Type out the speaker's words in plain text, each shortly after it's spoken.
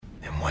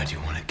Why do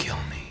you want to kill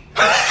me?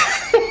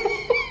 I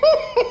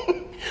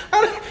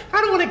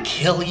don't want to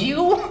kill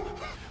you.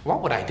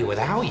 What would I do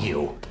without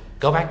you?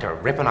 Go back to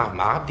ripping off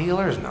mob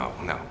dealers? No.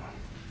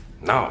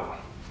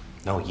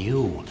 No,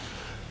 you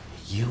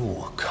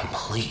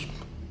complete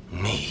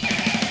me.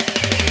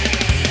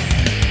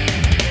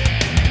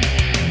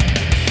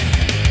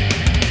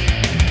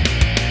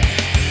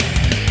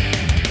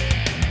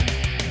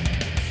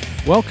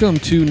 Welcome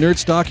to Nerd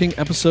Stalking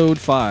Episode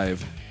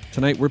 5.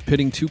 Tonight we're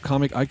pitting two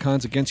comic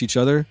icons against each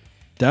other.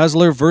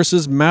 Dazzler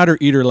versus Matter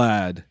Eater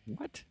Lad.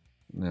 What?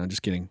 No,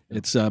 just kidding.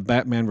 It's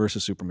Batman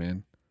versus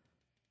Superman.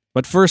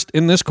 But first,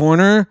 in this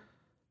corner,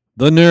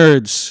 the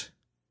nerds.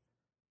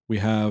 We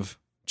have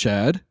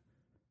Chad.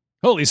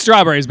 Holy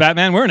strawberries,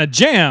 Batman. We're in a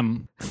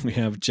jam. We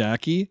have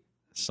Jackie.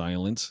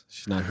 Silence.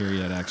 She's not here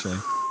yet, actually.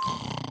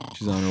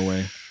 She's on her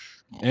way.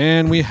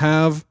 And we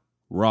have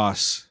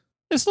Ross.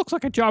 This looks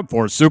like a job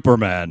for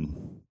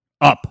Superman.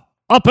 Up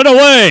and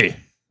away.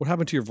 What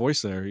happened to your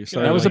voice there? You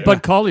started That was a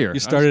Bud Collier. You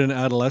started in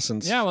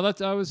adolescence. Yeah, well,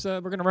 we're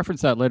going to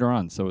reference that later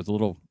on, so it's a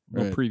little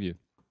Right. preview.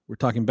 We're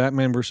talking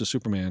Batman versus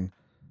Superman.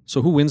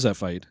 So who wins that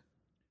fight?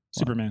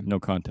 Superman. No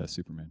contest,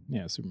 Superman.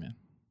 Yeah, Superman.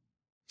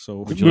 So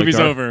Would you like Movie's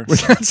to- over.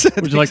 That's it.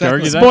 Would you like to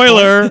argue that?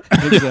 Spoiler!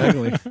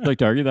 Exactly. Would you like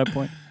to argue that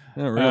point?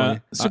 Not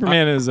really.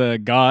 Superman is a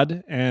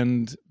god,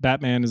 and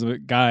Batman is a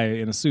guy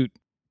in a suit.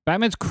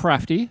 Batman's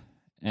crafty,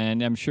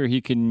 and I'm sure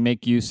he can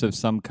make use of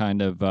some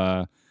kind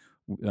of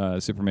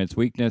Superman's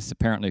weakness.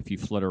 Apparently, if you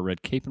flutter a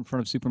red cape in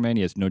front of Superman,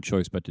 he has no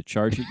choice but to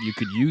charge it. You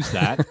could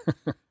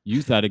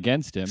use that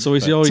against him. So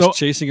is he but- always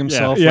chasing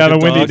himself? Yeah, like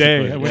the a windy dog?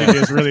 day. Yeah. A windy day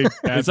is really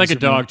bad. It's for like a Superman.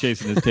 dog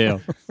chasing his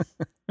tail.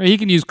 I mean, he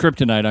can use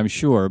kryptonite, I'm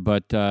sure,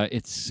 but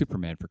it's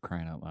Superman for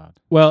crying out loud.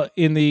 Well,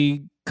 in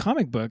the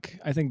comic book,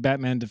 I think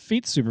Batman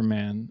defeats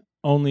Superman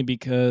only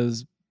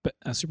because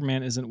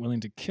Superman isn't willing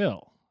to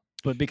kill.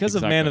 But because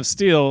of Man Exactly. of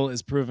Steel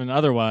is proven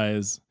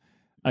otherwise,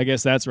 I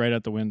guess that's right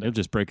out the window. They'll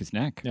just break his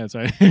neck. Yeah, that's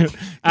right.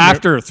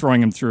 After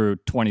throwing him through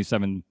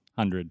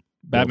 2,700.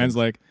 Batman's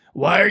like,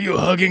 "Why are you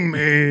hugging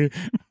me?" I'm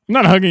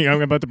not hugging you.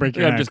 I'm about to break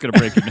your I'm neck. just going to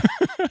break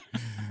it.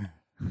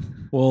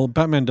 Well,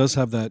 Batman does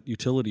have that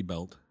utility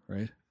belt,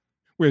 right?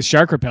 With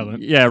shark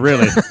repellent. Yeah,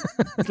 really.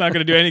 It's not going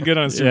to do any good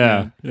on a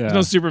Superman. yeah. There's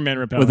no Superman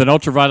repellent. With an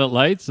ultraviolet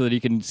light so that he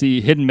can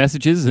see hidden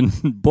messages in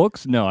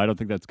books? No, I don't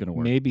think that's going to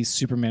work. Maybe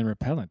Superman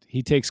repellent.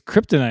 He takes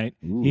kryptonite,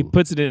 he Ooh.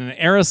 puts it in an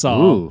aerosol,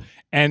 Ooh.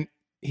 and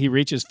he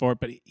reaches for it,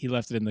 but he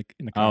left it in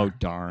the car. Oh,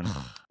 darn.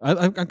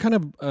 I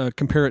kind of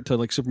compare it to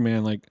like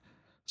Superman. Like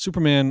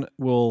Superman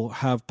will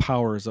have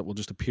powers that will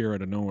just appear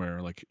out of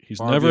nowhere. Like he's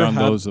Far never beyond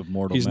had those of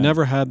mortal he's men.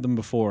 never had them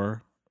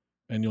before,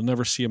 and you'll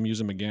never see him use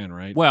them again,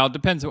 right? Well, it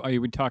depends. Are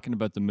we talking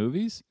about the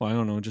movies? Well, I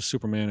don't know, just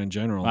Superman in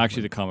general. Well,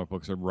 actually, the comic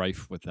books are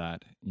rife with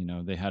that. You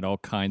know, they had all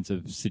kinds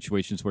of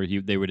situations where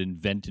they would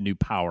invent a new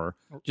power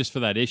just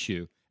for that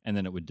issue, and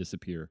then it would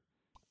disappear.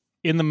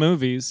 In the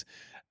movies,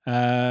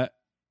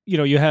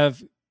 you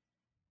have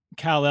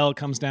Kal-El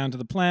comes down to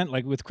the plant,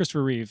 like with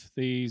Christopher Reeve.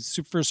 The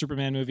first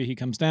Superman movie, he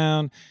comes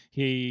down,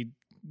 he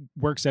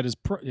works at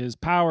his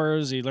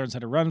powers, he learns how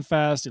to run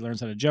fast, he learns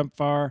how to jump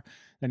far,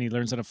 then he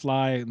learns how to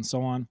fly, and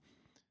so on.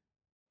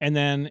 And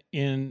then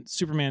in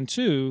Superman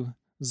 2,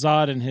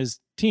 Zod and his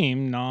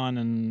team, Non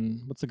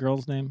and what's the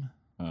girl's name?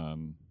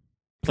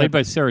 Played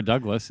by Sarah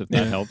Douglas, if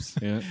that Yeah. helps.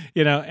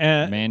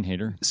 yeah.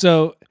 Man-hater.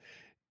 So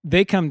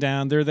they come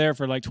down, they're there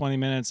for like 20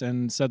 minutes,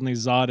 and suddenly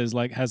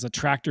Zod has a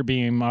tractor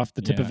beam off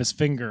the tip Yeah. of his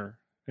finger,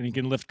 and he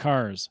can lift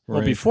cars. Well,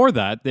 Right. before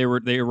that, they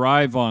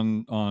arrive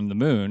on the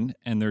moon,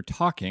 and they're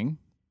talking,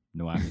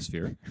 no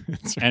atmosphere,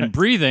 That's and right.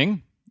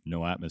 breathing,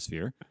 no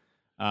atmosphere.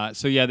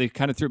 So yeah, they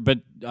kind of threw. But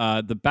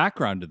the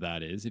background to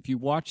that is, if you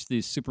watch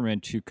the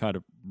Superman 2 cut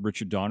of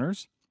Richard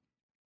Donner's,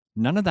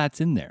 none of that's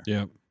in there.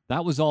 Yeah.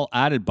 That was all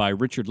added by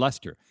Richard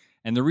Lester.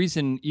 And the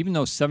reason, even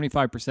though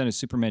 75% of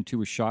Superman 2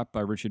 was shot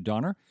by Richard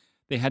Donner,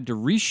 they had to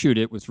reshoot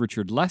it with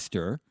Richard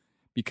Lester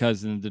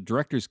because in the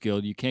Directors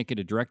Guild, you can't get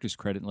a director's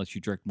credit unless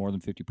you direct more than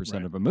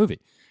 50% of a movie.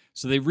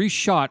 So they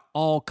reshot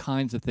all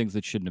kinds of things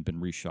that shouldn't have been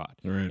reshot,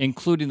 Right.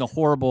 including the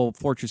horrible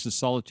Fortress of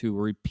Solitude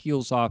where he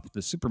peels off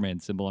the Superman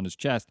symbol on his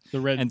chest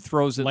The red and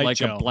throws it light like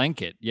gel. a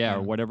blanket. Yeah, Yeah.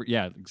 or whatever.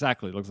 Yeah,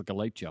 exactly. It looks like a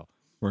light gel.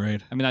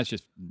 Right. I mean, that's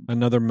just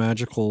Another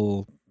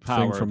magical thing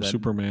Power from that-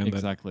 Superman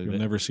exactly, that you'll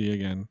that- never see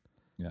again.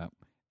 Yeah.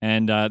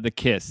 And the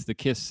kiss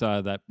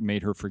that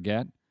made her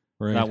forget,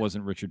 Right. that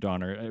wasn't Richard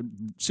Donner.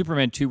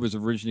 Superman 2 was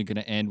originally going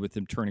to end with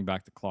him turning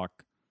back the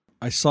clock.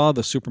 I saw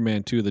the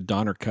Superman 2, the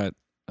Donner cut,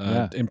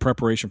 Yeah. in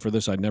preparation for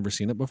this. I'd never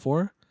seen it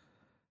before.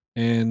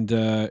 And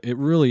it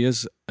really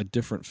is a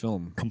different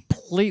film.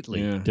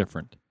 Completely Yeah.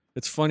 different.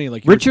 It's funny,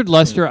 like you're- Richard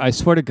Lester, I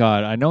swear to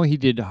God, I know he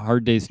did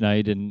Hard Day's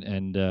Night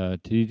and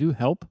did he do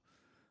Help?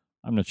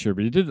 I'm not sure,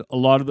 but he did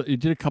he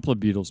did a couple of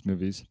Beatles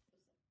movies.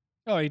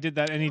 Oh, he did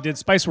that, and he did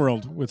Spice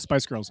World with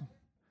Spice Girls.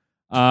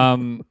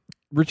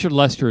 Richard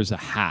Lester is a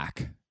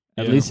hack,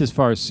 at Yeah. least as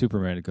far as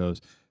Superman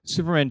goes.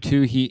 Superman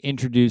 2, he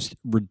introduced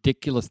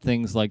ridiculous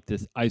things like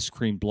this ice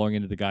cream blowing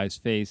into the guy's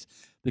face,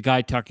 the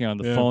guy talking on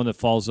the Yeah. phone that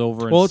falls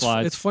over and Well,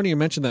 slides. it's funny you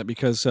mentioned that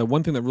because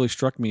one thing that really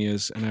struck me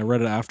is, and I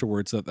read it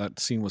afterwards that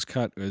scene was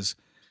cut, is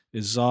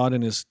Zod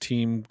and his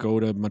team go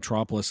to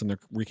Metropolis and they're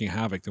wreaking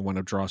havoc. They want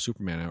to draw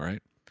Superman out,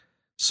 right?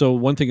 So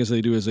one thing is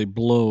they do is they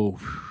blow,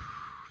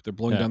 they're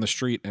blowing Yeah. down the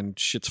street and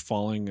shit's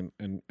falling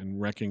and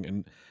wrecking.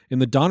 And in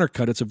the Donner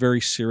cut, it's a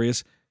very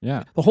serious.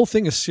 yeah. The whole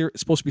thing is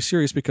supposed to be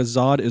serious because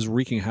Zod is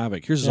wreaking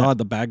havoc. Here's Yeah. Zod,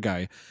 the bad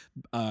guy,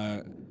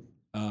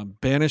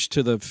 banished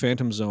to the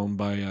Phantom Zone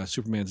by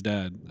Superman's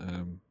dad.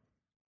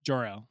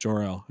 Jor-El.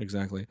 Jor-El,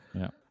 exactly.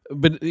 Yeah.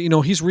 But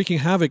he's wreaking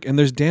havoc and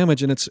there's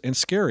damage and it's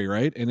scary,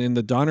 right? And in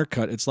the Donner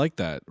cut, it's like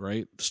that,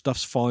 right?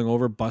 Stuff's falling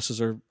over, buses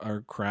are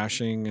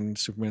crashing, and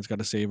Superman's got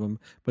to save them.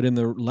 But in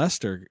the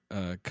Lester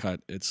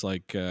cut, it's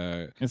like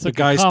It's the like a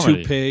guy's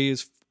comedy. toupee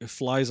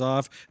flies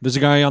off. There's a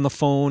guy on the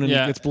phone and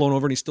Yeah. he gets blown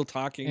over and he's still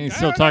talking. And he's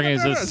still talking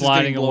as it's It's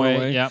sliding getting blown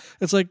away. Yeah,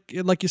 It's like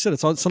you said,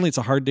 suddenly it's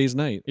a hard day's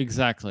night.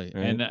 exactly.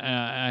 Right. And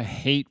I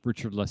hate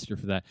Richard Lester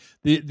for that.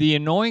 The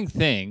annoying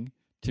thing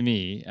to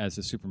me as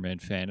a Superman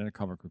fan and a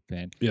comic book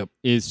fan Yep.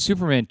 is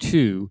Superman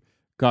 2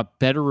 got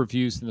better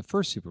reviews than the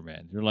first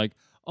Superman. They're like,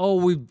 oh,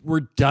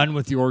 we're done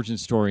with the origin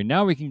story.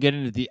 Now we can get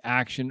into the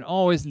action.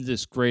 Oh, isn't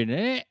this great?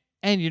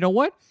 And you know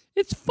what?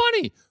 It's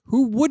funny.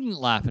 Who wouldn't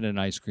laugh at an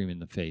ice cream in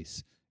the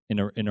face in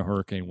a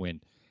hurricane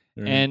wind?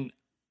 Right. And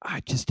I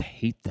just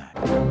hate that.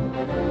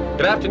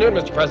 Good afternoon,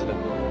 Mr. President.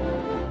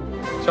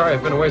 Sorry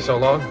I've been away so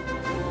long.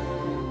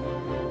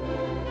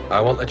 I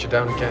won't let you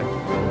down again.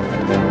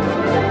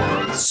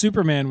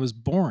 Superman was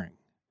boring.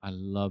 I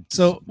love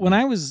So when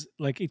I was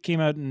like, it came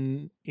out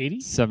in 80,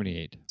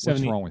 78. What's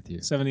 70 wrong with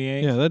you?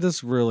 78. Yeah, that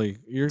is really.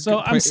 So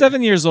I'm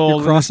 7 years old. You're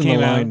when this crossing the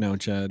came line out, now,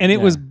 Chad. and it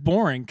Yeah. was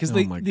boring because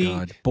Oh my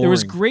God, there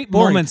was boring. great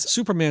Boring. moments.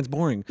 Superman's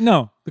boring.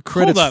 No, The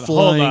credits hold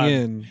flying on.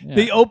 in. Yeah.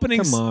 The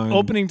Come on.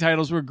 opening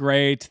titles were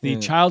great. The Yeah.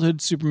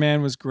 childhood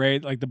Superman was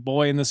great, like the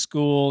boy in the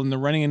school and the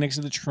running in next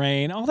to the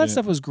train. All that Yeah.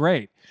 stuff was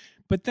great.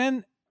 But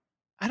then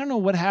I don't know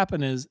what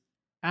happened is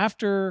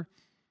after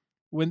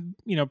when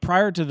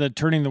prior to the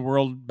turning the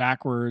world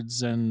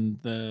backwards and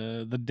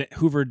the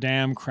Hoover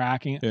Dam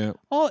cracking, Yeah.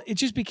 it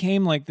just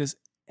became like this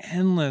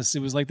endless. It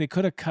was like they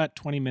could have cut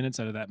 20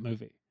 minutes out of that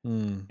movie.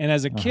 Mm. And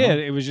as a Uh-huh. kid,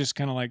 it was just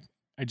kind of like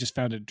I just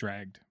found it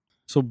dragged.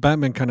 So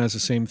Batman kind of has the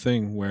same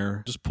thing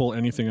where just pull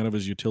anything out of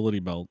his utility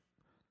belt.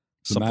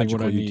 The Something what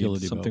magical I need.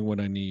 utility Something belt. what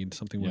I need.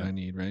 Something what Yeah. I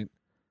need. Right.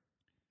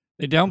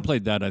 They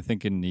downplayed that, I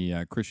think, in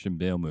the Christian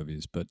Bale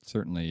movies, but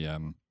certainly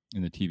in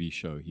the TV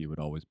show, he would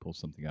always pull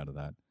something out of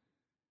that.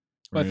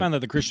 Well, Right. I found that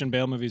the Christian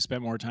Bale movies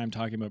spent more time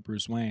talking about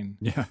Bruce Wayne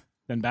Yeah.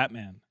 than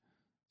Batman.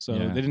 So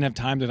Yeah. they didn't have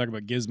time to talk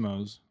about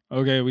gizmos.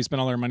 Okay, we spent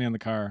all our money on the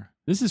car.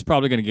 This is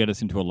probably going to get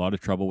us into a lot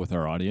of trouble with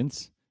our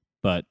audience,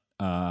 but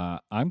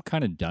I'm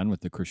kind of done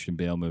with the Christian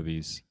Bale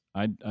movies.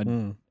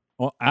 Mm.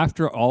 Well,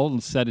 after all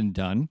is said and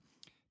done,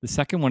 the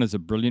second one is a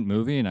brilliant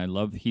movie, and I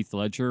love Heath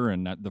Ledger,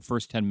 and the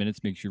first 10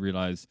 minutes makes you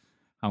realize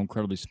how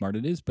incredibly smart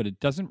it is, but it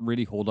doesn't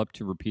really hold up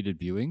to repeated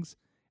viewings.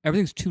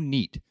 Everything's too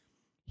neat.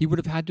 He would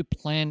have had to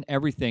plan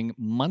everything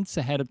months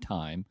ahead of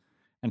time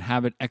and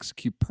have it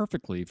execute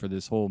perfectly for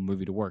this whole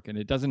movie to work. And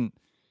it doesn't,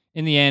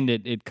 in the end,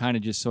 it kind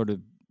of just sort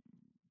of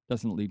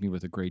doesn't leave me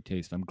with a great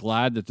taste. I'm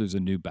glad that there's a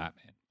new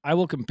Batman. I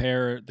will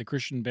compare the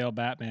Christian Bale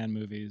Batman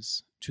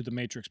movies to the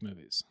Matrix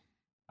movies,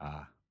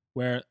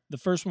 where the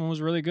first one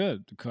was really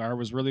good. The car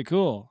was really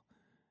cool.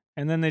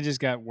 And then they just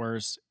got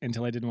worse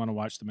until I didn't want to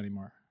watch them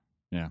anymore.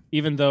 Yeah.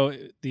 Even though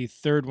the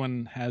third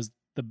one has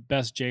the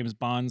best James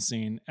Bond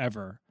scene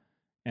ever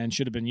and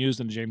should have been used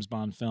in a James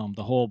Bond film.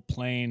 The whole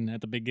plane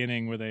at the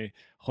beginning where they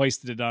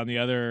hoisted it on the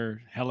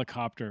other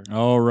helicopter,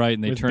 Oh, right.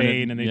 And they With turn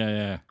Bane it. and they-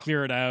 yeah.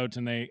 clear it out,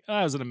 and it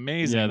was an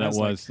amazing. Yeah,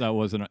 That's that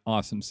was an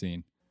awesome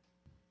scene.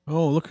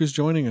 Oh, look who's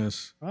joining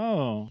us.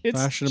 Oh, it's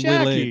Fashionably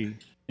Jackie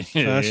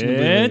late. Fashionably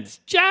late. It's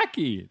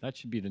Jackie. That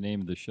should be the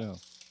name of the show.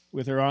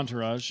 with her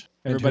entourage.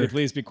 Everybody, her-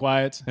 please be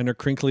quiet. And her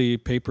crinkly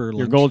paper Your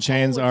lunch. gold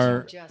chains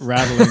are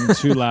rattling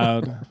too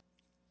loud.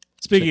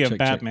 Speaking Check, of check,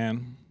 check.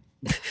 Batman,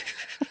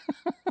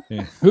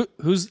 Yeah.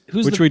 who's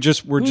Which the, we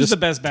just were who's just the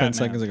best 10 Batman?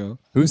 seconds ago.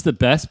 Who's the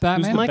best who's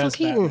Batman? the Michael best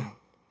Keaton. Batman?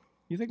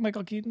 You think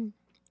Michael Keaton?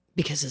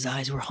 Because his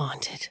eyes were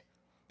haunted.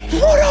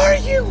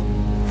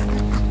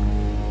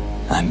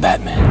 I'm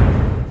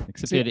Batman.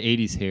 Except he had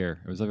 80s hair.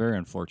 It was very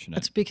unfortunate.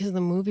 That's because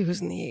the movie was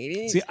in the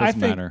 80s. See, I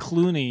Doesn't think matter.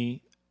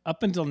 Clooney,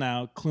 up until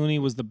now, Clooney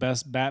was the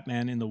best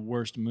Batman in the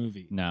worst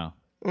movie. No.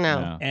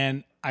 no.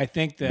 And I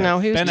think that No,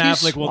 he was Ben too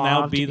Affleck will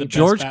now suave be to the be best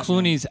George Batman.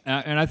 Clooney's,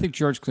 and I think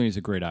George Clooney's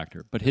a great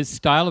actor, but his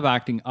style of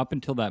acting up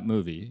until that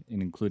movie,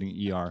 and including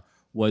ER,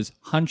 was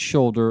hunch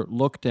shoulder,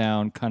 look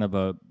down, kind of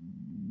a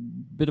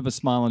bit of a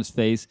smile on his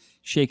face,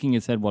 shaking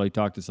his head while he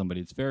talked to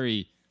somebody.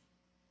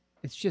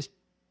 It's just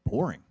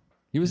boring.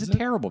 He was a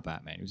terrible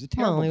Batman. He was a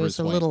terrible Well, he was Bruce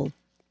a Wayne. little.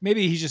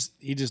 Maybe he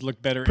just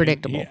looked better.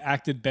 Predictable. He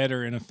acted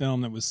better in a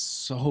film that was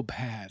so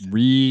bad.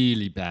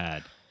 really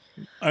bad.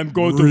 I'm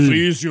going to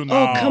freeze you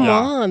now. Oh, come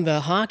on. The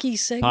hockey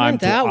segment? Time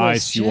to that was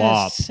ice you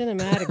up. just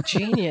cinematic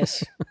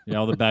genius. Yeah,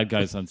 all the bad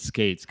guys on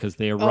skates because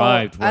they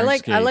arrived I wearing like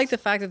skates. the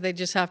fact that they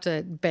just have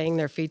to bang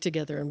their feet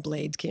together and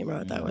blades came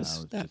out. That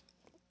was just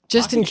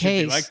Just in Hockey should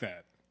be case. like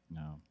that.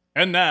 No.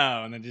 And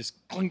now, and then just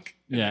clunk.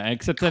 Yeah,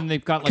 except then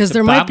they've got like Because the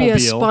there might be a Batmobile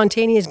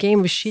spontaneous game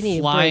of shinny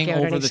flying break out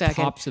over any the second.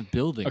 tops of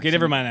buildings. Okay,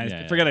 never mind. I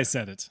Yeah, yeah. forget I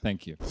said it.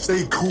 Thank you.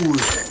 Stay cool,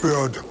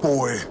 bird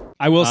boy.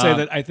 I will say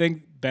that I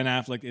think Ben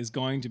Affleck is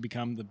going to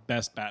become the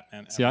best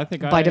Batman ever. See, I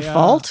think By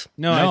default?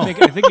 No, No. I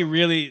think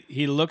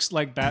he looks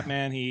like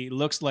Batman. He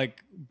looks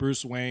like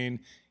Bruce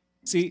Wayne.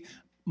 See,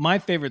 my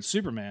favorite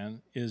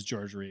Superman is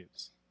George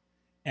Reeves.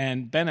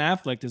 And Ben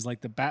Affleck is like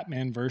the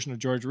Batman version of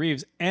George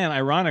Reeves. And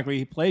ironically,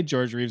 he played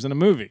George Reeves in a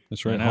movie.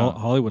 That's right. I know.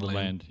 Hollywood Land.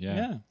 Land. Yeah.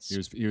 Yeah. He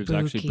was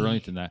actually Spooky.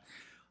 brilliant in that.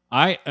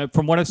 I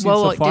from what I've seen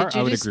Well, so far, did I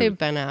you would just agree. say with-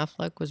 Ben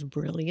Affleck was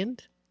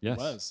brilliant?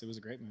 Yes. It was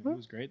a great movie. He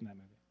was great in that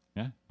movie.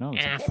 Yeah. No,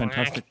 it's a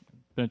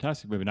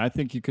fantastic movie. And I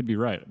think you could be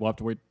right. We'll have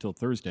to wait till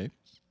Thursday.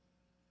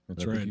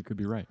 That's I think right. you could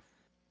be right.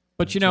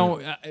 But you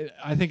know,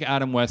 I think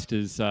Adam West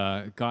has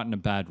gotten a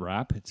bad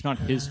rap. It's not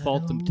his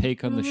fault. The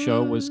take on the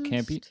show was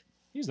campy.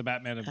 He's the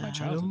Batman of my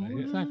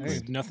childhood. I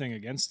have nothing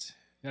against.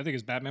 I think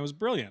his Batman was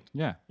brilliant.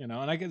 Yeah. And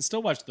I can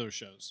still watch those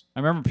shows. I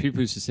remember people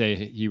used to say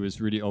he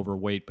was really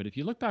overweight, but if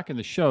you look back in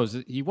the shows,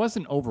 he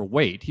wasn't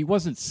overweight. He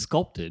wasn't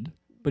sculpted,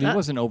 but he That-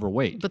 wasn't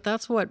overweight. But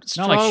that's what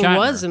Not like strong Shatner.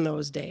 was in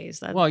those days.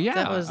 That, Well, yeah.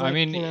 that was I like,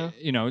 mean,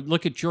 you know,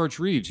 look at George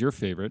Reeves, your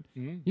favorite.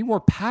 Mm-hmm. He wore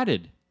a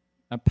padded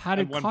At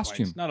one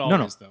costume. point. Not No,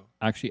 always, though.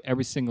 Actually,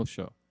 every single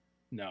show.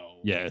 No.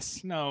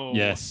 Yes. No.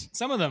 Yes.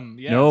 Some of them,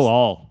 yes. No,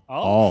 all.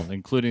 All? All,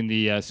 including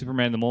the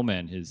Superman and the Mole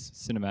Man, his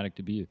cinematic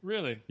debut.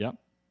 Really? Yep.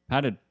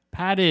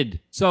 Padded.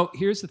 So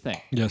here's the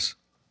thing. Yes.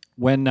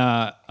 When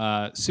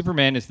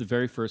Superman is the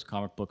very first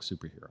comic book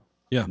superhero.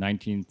 Yeah.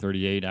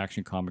 1938,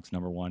 Action Comics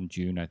 #1,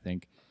 June, I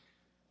think.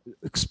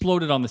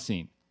 Exploded on the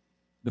scene.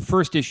 The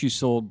first issue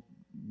sold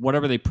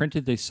whatever they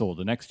printed, they sold.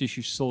 The next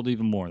issue sold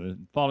even more. The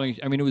following,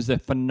 I mean, it was a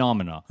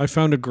phenomenon. I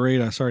found a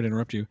great. Sorry to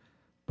interrupt you,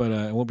 but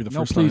it won't be the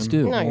No, first please time. do.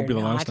 It no, won't you're be the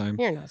not. last time.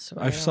 You're not so.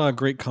 I saw a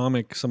great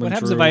comic. Someone What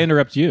happens drew. if I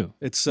interrupt you?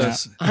 It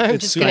says I'm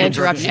it's just going to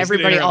interrupt She's gonna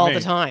everybody interrupt all me. the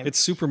time. It's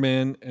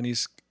Superman, and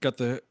he's got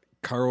the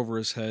car over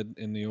his head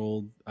in the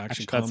old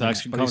Action That's Comics.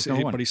 Action but, Comics he's,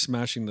 #1. but he's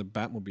smashing the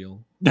Batmobile.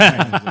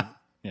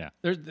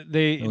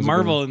 They was a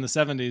Marvel good in the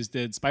 70s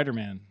did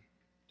Spider-Man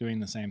doing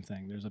the same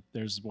thing.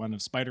 There's one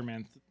of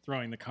Spider-Man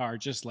throwing the car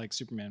just like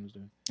Superman was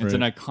doing. It's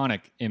an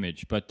iconic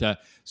image. But, a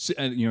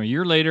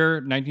year later,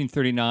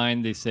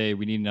 1939, they say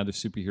we need another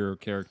superhero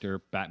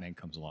character. Batman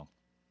comes along.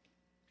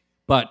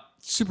 But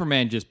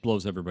Superman just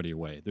blows everybody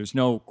away. There's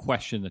no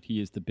question that he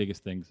is the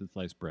biggest thing since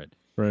sliced bread.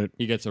 Right.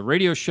 He gets a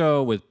radio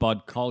show with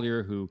Bud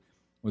Collyer, who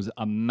was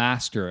a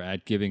master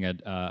at giving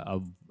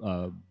a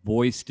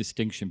voice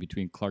distinction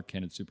between Clark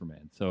Kent and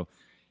Superman. So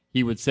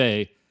he would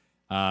say,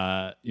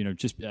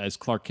 just as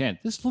Clark Kent,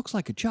 this looks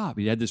like a job.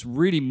 He had this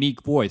really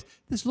meek voice.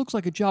 This looks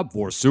like a job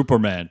for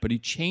Superman. But he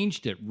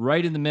changed it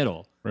right in the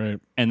middle. Right.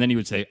 And then he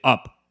would say,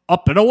 up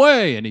and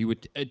away. And he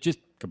would just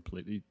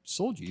completely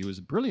sold you. He was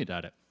brilliant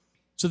at it.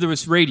 So there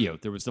was radio.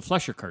 There was the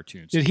Flesher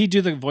cartoons. Did he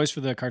do the voice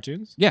for the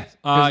cartoons? Yes.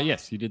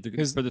 Yes, he did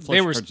Because for the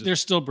Flesher cartoons. they're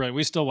still brilliant.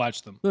 We still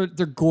watch them. They're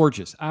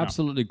gorgeous.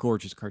 Absolutely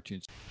gorgeous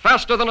cartoons.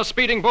 Faster than a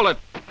speeding bullet.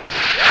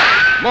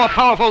 More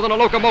powerful than a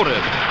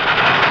locomotive.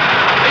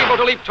 Able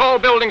to leap tall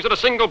buildings at a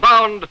single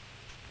bound.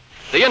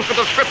 The infant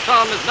of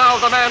Krypton is now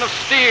the man of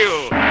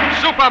steel.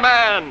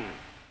 Superman!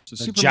 So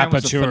The Superman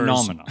was a Japateurs.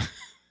 phenomenon.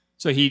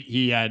 So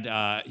he had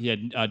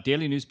a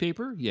daily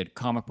newspaper, he had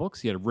comic books,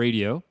 he had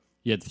radio,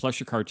 he had the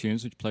Flesher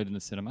cartoons, which played in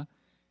the cinema,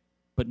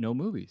 but no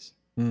movies.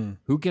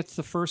 Who gets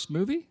the first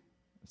movie?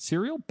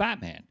 Serial?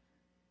 Batman.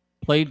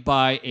 Played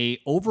by a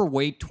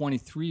overweight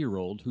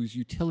 23-year-old whose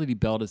utility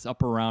belt is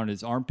up around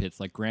his armpits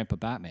like Grandpa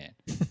Batman.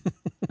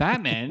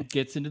 Batman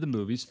gets into the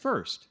movies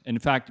first. And in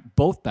fact,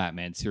 both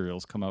Batman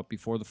serials come out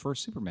before the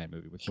first Superman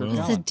movie with Burt It was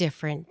a Allen.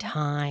 different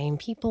time.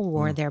 People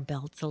wore their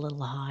belts a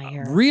little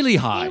higher. Really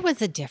high. It was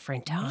a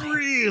different time.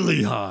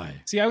 Really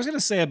high. See, I was going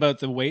to say about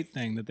the weight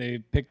thing that they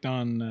picked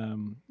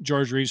on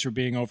George Reeves for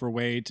being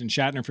overweight and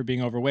Shatner for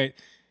being overweight.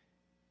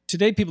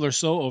 Today, people are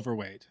so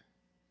overweight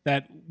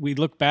that we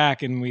look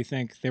back and we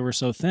think they were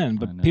so thin, I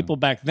but know. people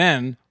back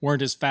then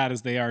weren't as fat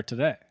as they are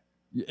today.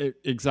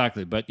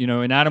 Exactly. But,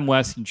 in Adam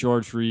West and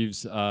George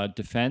Reeves'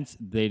 defense,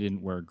 they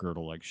didn't wear a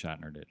girdle like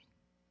Shatner did.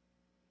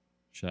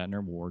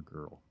 Shatner wore a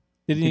girdle.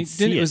 Did You he? can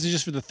see Was it. it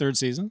just for the third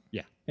season?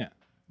 Yeah. Yeah.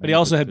 But he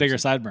also had bigger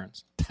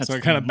sideburns, so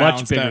it kind of much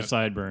balanced bigger out.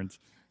 sideburns.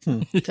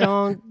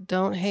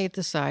 Don't hate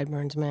the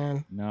sideburns,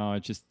 man. No,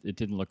 it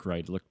didn't look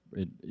right.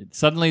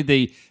 Suddenly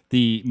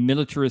the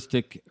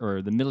militaristic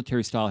or the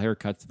military style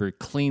haircuts, the very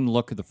clean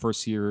look of the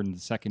first year and the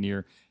second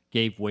year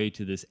gave way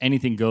to this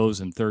anything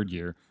goes in third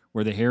year,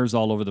 where the hair's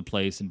all over the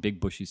place and big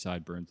bushy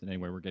sideburns. And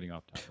anyway, we're getting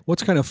off topic.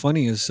 What's kind of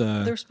funny is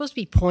They were supposed to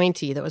be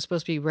pointy. That was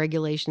supposed to be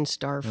regulation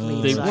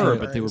Starfleet. They That's were, right.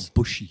 but they were sideburns.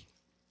 bushy.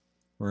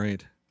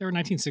 right. They were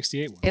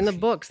 1968 ones. In the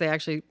books, they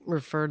actually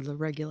referred to the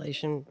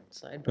regulation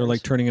sideburns. They're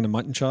like turning into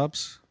mutton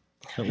chops.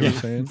 Is that what you're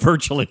saying?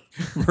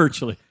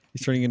 Virtually.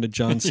 He's turning into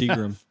John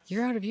Seagram.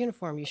 You're out of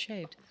uniform. You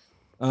shaved.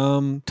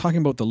 Talking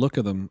about the look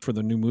of them for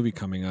the new movie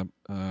coming up,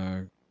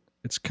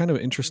 it's kind of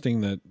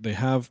interesting that they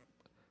have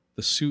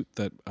the suit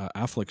that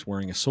Affleck's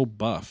wearing is so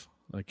buff.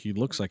 Like he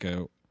looks like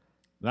a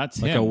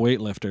That's like him. a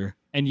weightlifter.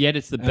 And yet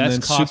it's the And best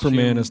then costume.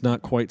 Superman is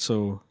not quite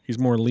so. He's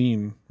more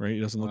lean, right? He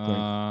doesn't look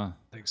like.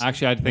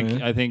 Actually,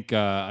 Yeah.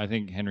 I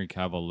think Henry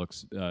Cavill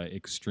looks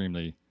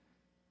extremely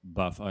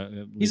buff.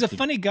 He's a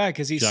funny guy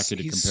because he's Jackie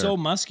to he's compare. so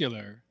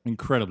muscular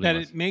incredibly. that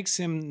muscular. it makes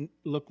him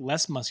look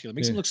less muscular. It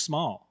makes him Yeah. look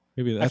small.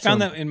 Maybe I that's found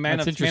what- that in Man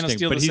That's of interesting.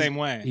 Steel but the same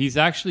way. He's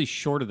actually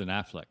shorter than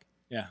Affleck.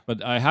 Yeah.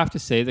 But I have to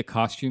say, the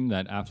costume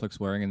that Affleck's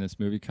wearing in this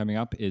movie coming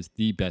up is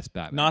the best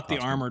Batman. Not the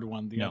costume. armored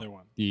one, the No, other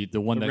one. The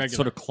one The that's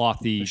sort of regular.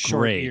 clothy The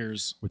short gray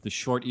ears. with the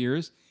short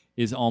ears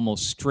is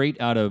almost straight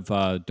out of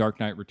Dark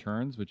Knight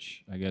Returns,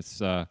 which I guess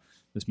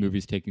this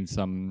movie's taking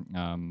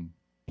some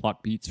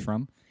plot beats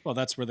from. Well,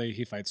 that's where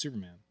he fights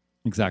Superman.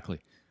 Exactly.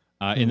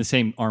 In the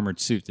same armored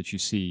suit that you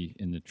see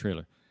in the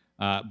trailer.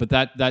 But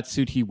that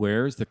suit he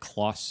wears, the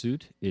cloth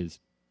suit, is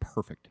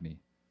perfect to me.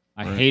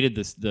 I hated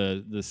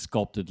the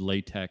sculpted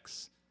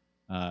latex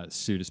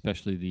suit,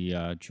 especially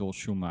the Joel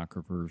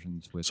Schumacher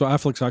versions. With So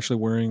Affleck's actually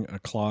wearing a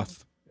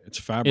cloth. It's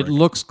fabric. it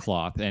looks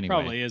cloth anyway.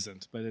 Probably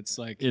isn't, but it's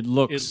like It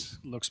looks-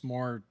 it looks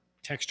more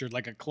textured,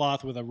 like a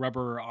cloth with a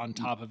rubber on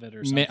top of it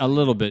or something. A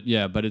little bit,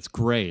 yeah, but it's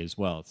gray as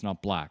well. It's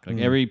not black. Like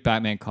every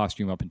Batman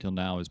costume up until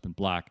now has been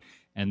black.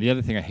 And the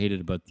other thing I hated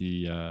about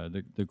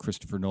the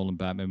Christopher Nolan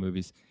Batman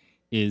movies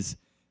is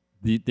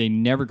they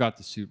never got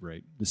the suit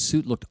right. The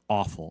suit looked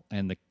awful,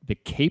 and the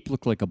cape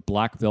looked like a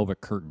black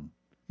velvet curtain.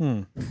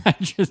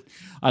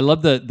 I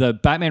love the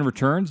Batman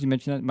Returns. You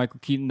mentioned that, Michael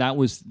Keaton. That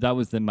was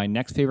my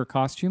next favorite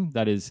costume.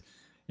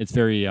 It's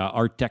very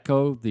Art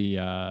Deco.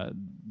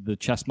 The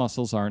chest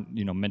muscles aren't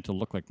meant to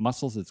look like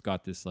muscles. It's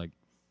got this like.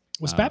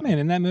 Was Batman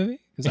in that movie?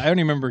 Because I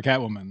only remember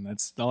Catwoman.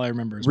 That's all I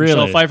remember. Really?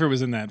 Michelle Pfeiffer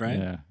was in that, right?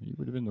 Yeah, he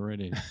would have been the right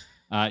age.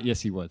 Yes,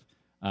 he was.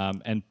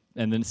 And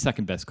then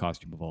second best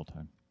costume of all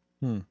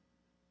time.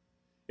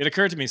 It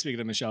occurred to me, speaking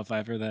of Michelle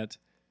Pfeiffer, that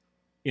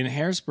in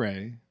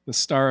Hairspray, the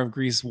star of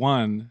Grease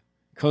 1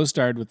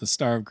 co-starred with the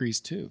star of Grease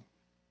 2.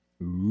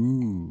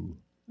 Ooh.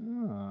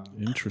 Oh.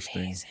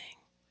 Interesting.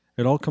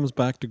 It all comes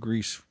back to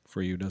Grease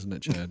for you, doesn't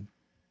it, Chad?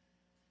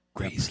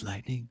 Grease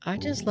lightning. I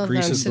just love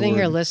Grease that I'm is the sitting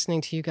here word.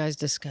 listening to you guys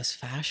discuss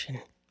fashion.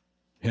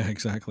 Yeah,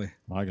 exactly.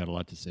 Well, I got a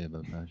lot to say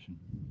about fashion.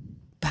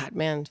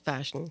 Batman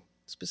fashion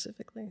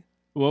specifically.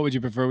 What would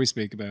you prefer we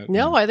speak about?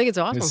 No, I think it's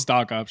awesome. His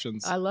stock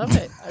options. I love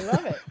it. I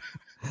love it.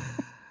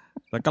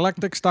 The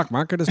galactic stock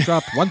market has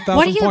dropped What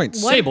 1,000 do you-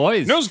 points. what- Hey,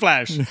 boys.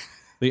 Newsflash!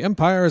 The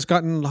Empire has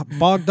gotten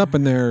bogged up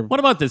in their. What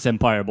about this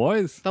Empire,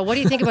 boys? But what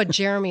do you think about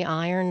Jeremy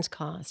Irons'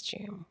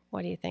 costume?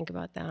 What do you think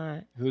about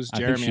that? Who's I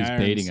Jeremy think she's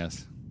Irons? baiting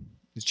us.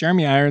 Is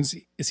Jeremy Irons,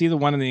 is he the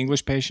one in The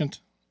English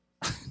Patient?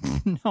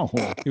 No.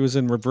 He was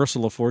in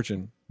Reversal of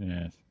Fortune, Was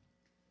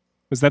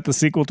Yes. that the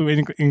sequel to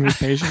English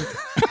Patient?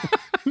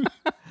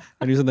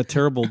 and he was in the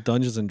terrible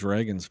Dungeons and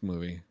Dragons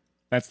movie.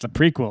 That's the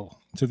prequel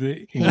to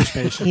The English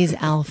Patient. He's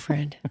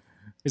Alfred.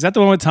 Is that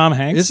the one with Tom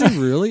Hanks? Is it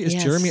really? Is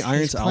Yes, Jeremy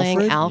Irons he's playing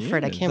Alfred?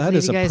 Alfred. I can't That believe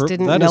is you a guys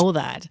didn't that is- know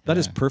that. That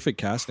is perfect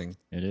casting.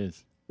 It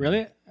is.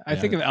 Really? I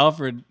think of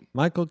Alfred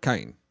Michael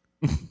Caine.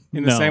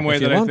 in the same way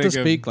If you that I want think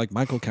to speak like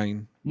Michael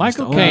Caine.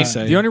 Michael just only Caine.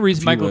 say The only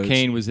reason a few Michael words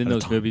Caine was in at a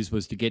those time. movies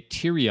was to get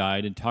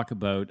teary-eyed and talk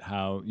about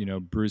how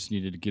Bruce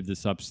needed to give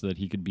this up so that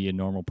he could be a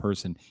normal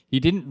person. He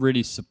didn't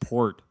really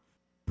support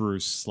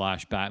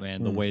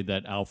Bruce/Batman the way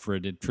that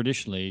Alfred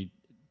traditionally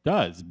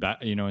does.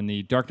 In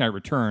the Dark Knight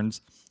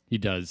Returns, he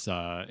does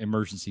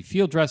emergency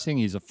field dressing.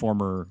 He's a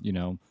former,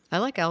 I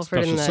like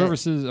Alfred special in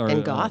services or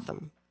in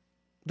Gotham.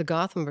 The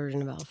Gotham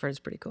version of Alfred is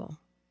pretty cool.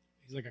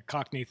 he's like a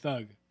Cockney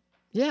thug.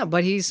 Yeah,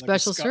 but he's Like a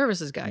special Scot-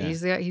 services guy.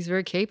 Yeah. He's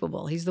very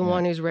capable. He's the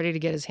one who's ready to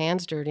get his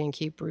hands dirty and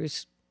keep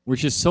Bruce.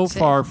 which is so Same.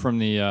 far from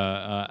the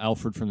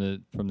Alfred from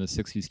the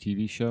 '60s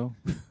TV show.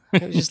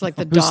 It was just like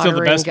the Who's still the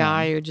doddering best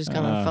guy one? who just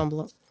kind of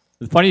fumble.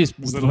 The funniest,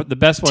 the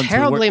best ones were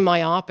Terribly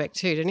myopic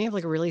too. Didn't he have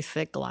like really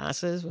thick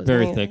glasses? Wasn't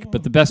very he? thick.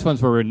 But the best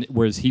ones were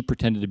whereas he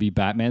pretended to be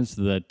Batman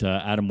so that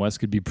Adam West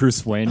could be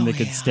Bruce Wayne and they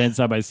could stand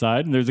side by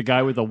side. And there's a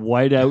guy with a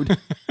whiteout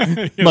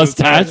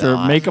mustache or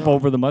awesome. makes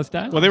over the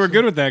mustache. Well, they were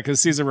good with that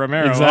because Cesar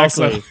Romero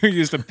Exactly. also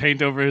used to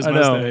paint over his I know.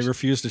 mustache. They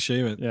refused to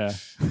shave it. Yeah.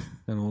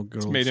 And old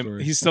girl Made him.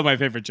 stories. He's still my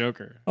favorite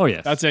Joker. Oh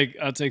yes. I'll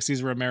take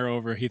Cesar Romero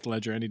over Heath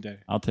Ledger any day.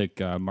 I'll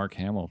take Mark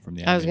Hamill from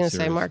the. I was going to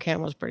say Mark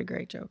Hamill's pretty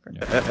great Joker.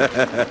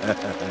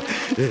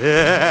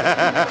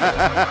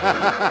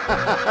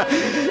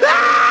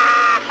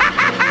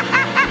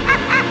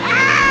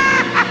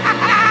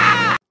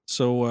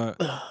 So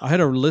I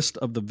had a list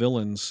of the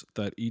villains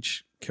that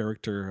each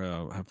character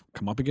have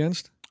come up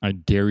against. I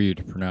dare you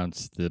to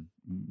pronounce the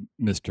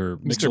Mr.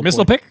 Mr.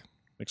 Mistlepick?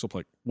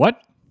 Mixelplick.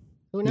 What?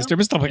 Who knows? Mr.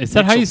 Mistlepick. Is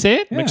that how you say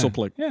it? Yeah.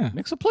 Mixelplick. Yeah.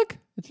 Mixelplick?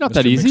 It's not Mr.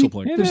 that easy.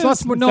 Mixelplick. It There's is.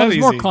 lots more. It's No, that there's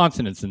more easy.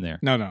 consonants in there.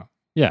 No.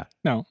 Yeah.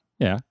 No.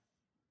 Yeah.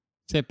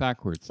 Say it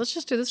backwards. Let's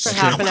just do this for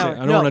half an hour.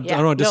 I don't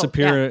want to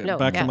disappear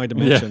back yeah. in my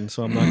dimension,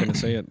 so I'm not going to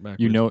say it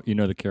backwards. You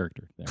know the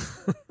character.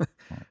 There.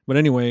 But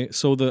anyway,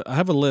 so I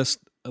have a list.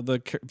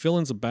 The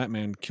villains of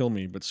Batman kill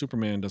me, but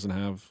Superman doesn't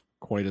have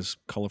quite as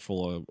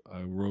colorful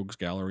a rogues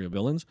gallery of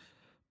villains.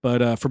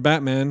 But for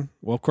Batman,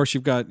 well, of course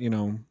you've got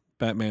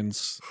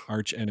Batman's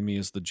arch enemy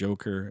is the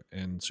Joker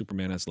and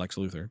Superman as Lex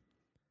Luthor.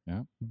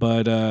 Yeah.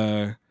 But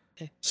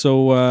Okay.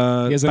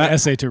 so He has an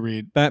essay to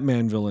read.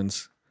 Batman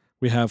villains.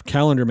 We have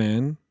Calendar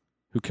Man,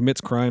 who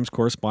commits crimes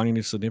corresponding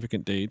to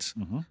significant dates,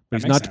 Mm-hmm. but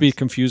he's makes not to be sense.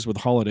 confused with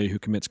Holiday, who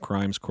commits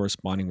crimes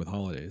corresponding with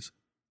holidays.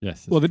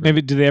 Yes. Well, that's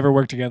maybe do they ever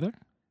work together?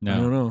 no. I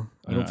don't know.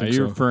 I don't Are think you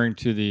so. referring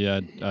to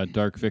the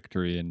Dark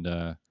Victory and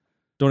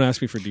Don't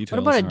ask me for details. What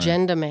about Alright.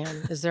 Agenda Man?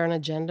 Is there an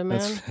Agenda Man?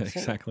 That's Is it-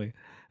 exactly.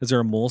 Is there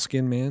a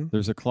Moleskin Man?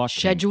 there's a clock? king.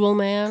 Schedule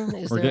Man?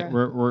 Is We're, there?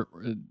 we're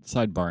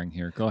sidebarring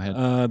here. Go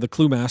ahead. The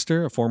Clue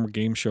Master, a former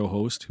game show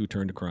host who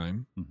turned to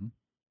crime. Mhm.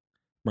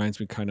 Reminds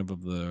me kind of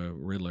the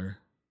Riddler.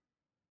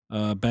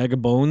 Bag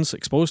of Bones,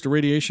 exposed to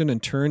radiation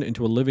and turned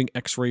into a living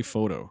X-ray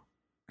photo.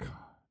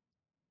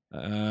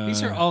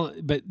 These are all,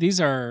 but these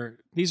are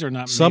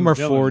not. Some main are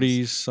villains.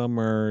 40s, some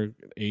are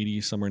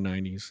 80s, some are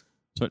 90s.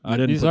 So I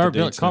didn't these put are the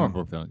dates comic in.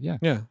 book villains. Yeah.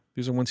 Yeah,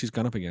 these are ones he's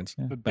gone up against.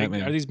 Yeah. But big,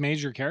 Batman. are these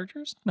major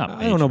characters? Not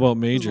I don't know about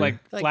This is major.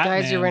 like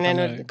guys you Flatman ran from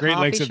into the at Great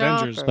coffee Lakes shop,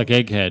 Avengers. or- like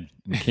Egghead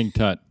and King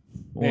Tut.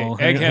 well, Egghead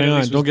hang at on,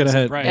 least don't was get Vincent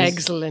ahead. Price.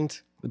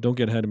 Excellent. Don't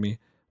get ahead of me.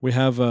 We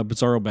have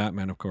Bizarro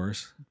Batman, of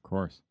course. Of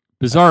course.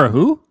 Bizarro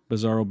who?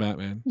 Bizarro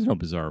Batman. There's no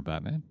Bizarro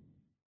Batman.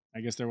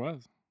 I guess there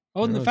was.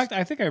 Oh, and There the was. fact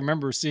I think I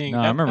remember seeing. No,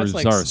 that, I remember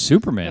that's Bizarro like,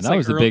 Superman. that's That like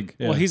was the early- big.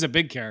 Well, Yeah. he's a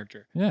big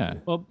character. Yeah.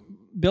 Well,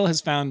 Bill has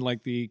found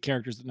like the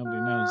characters that nobody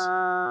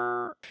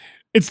knows.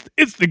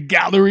 It's the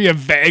gallery of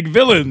vague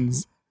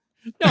villains.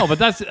 No, but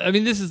that's. I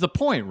mean, this is the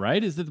point,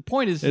 right? Is that the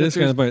point? Is It that is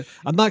kind of, there's-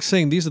 but I'm not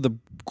saying these are the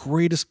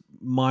greatest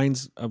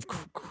minds of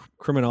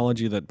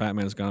criminology that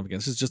Batman has gone up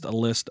against. This is just a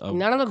list of.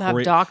 None of them have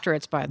great-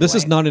 doctorates, by the way. This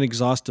is not an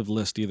exhaustive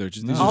list either.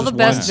 These No. are All the just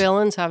best ones.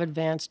 villains have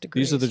advanced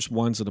degrees. These are just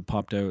ones that have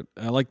popped out.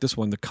 I like this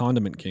one, the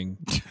Condiment King.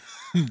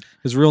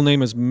 His real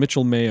name is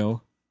Mitchell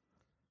Mayo,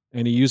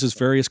 and he uses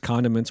various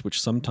condiments which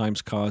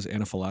sometimes cause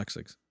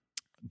anaphylaxis.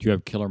 Do you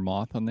have Killer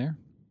Moth on there?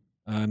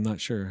 I'm not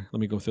sure. Let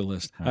me go through the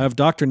list. Huh. I have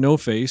Dr. No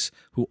Face,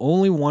 who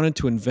only wanted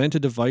to invent a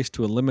device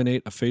to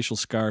eliminate a facial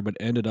scar, but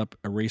ended up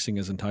erasing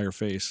his entire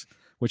face,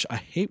 which I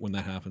hate when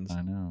that happens.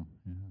 I know.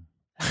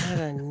 I had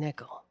a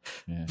nickel.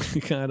 Yeah.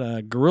 We got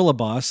a Gorilla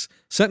Boss,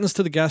 sentenced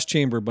to the gas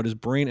chamber, but his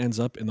brain ends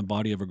up in the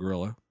body of a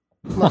gorilla.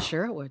 Well,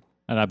 sure it would.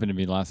 That happened to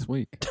me last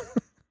week.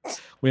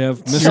 We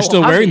have So You're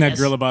still wearing that obvious.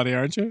 gorilla body,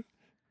 aren't you?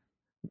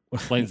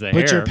 Explains the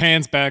Put hair. your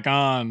pants back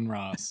on,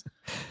 Ross.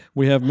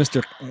 We have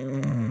Mr.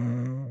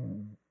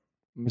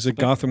 He's a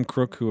Gotham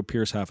crook who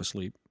appears half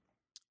asleep.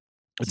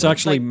 It's So it's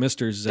actually like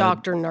Mr. Z.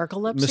 Dr.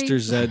 Narcolepsy? Mr.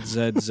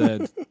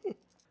 ZZZ.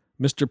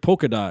 Mr.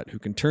 Polka Dot, who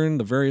can turn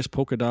the various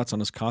polka dots on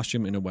his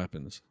costume into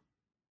weapons.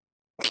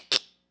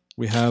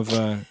 We have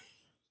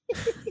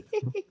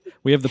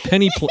we have the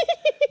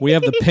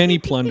penny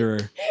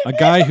plunderer, a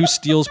guy who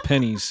steals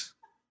pennies.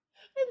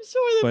 I'm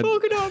sorry, the But-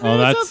 polka dot Oh, man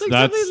that's- sounds like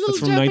that's- somebody's That's little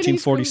from Japanese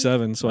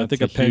 1947, so I That's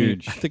think a penny.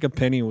 huge- I think a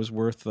penny was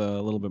worth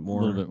a little bit a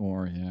more. little bit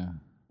more, yeah.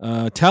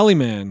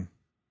 Tallyman,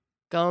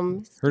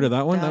 Gum. heard of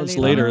that one? That was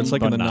Tally later. man. It's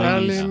like in the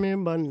Banana. 90s. Tally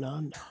me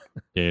banana.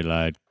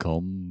 Daylight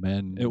come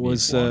and It we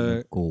was,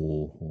 wanna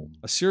go home.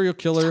 A serial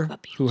killer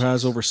about who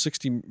has Beetlejuice. over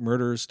 60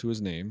 murders to his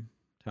name,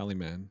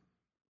 Tallyman.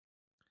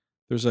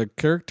 There's a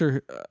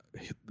character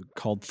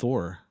called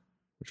Thor,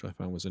 which I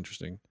found was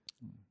interesting.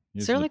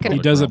 Is Using there the like an- He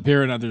public does realm.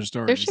 appear in other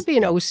stories. There should be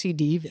an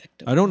OCD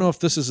victim. I don't know if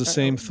this is the Uh-oh,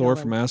 same Thor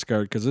villain. from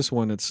Asgard, because this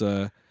one, it's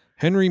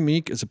Henry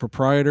Meek is a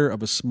proprietor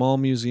of a small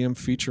museum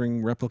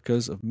featuring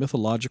replicas of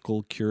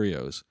mythological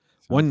curios.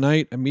 One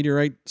night, a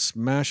meteorite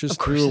smashes Of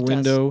course through a it does.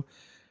 window,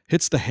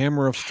 hits the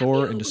hammer of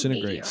Thor, and you,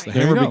 disintegrates. The meteorite.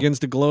 There you hammer go. begins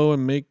to glow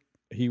and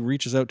he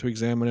reaches out to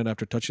examine it.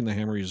 After touching the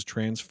hammer, he is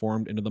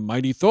transformed into the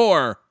mighty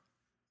Thor.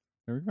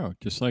 There we go.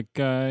 Just like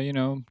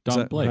Don that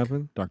what Blake.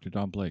 happened? Dr.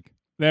 Don Blake.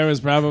 There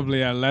was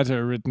probably a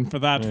letter written for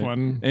that Right.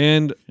 one.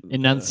 And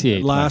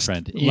Enunciate, last- my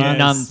friend. Yes.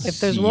 Enunciate. If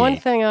there's one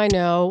thing I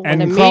know,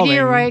 when And a crawling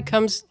meteorite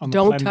comes, on the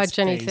don't planet's touch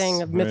anything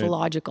face. of Right.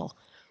 mythological.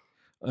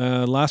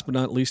 last but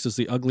not least is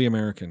the ugly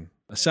American,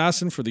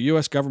 assassin for the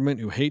U.S. government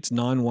who hates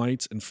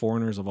non-whites and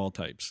foreigners of all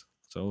types.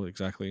 So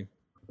exactly,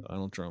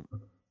 Donald Trump.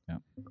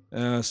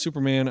 Yeah.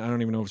 Superman. I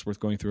don't even know if it's worth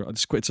going through.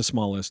 It's a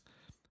small list.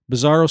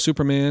 Bizarro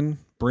Superman,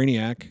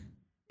 Brainiac,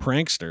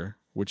 Prankster,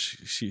 which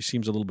she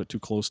seems a little bit too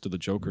close to the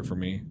Joker for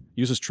me.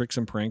 Uses tricks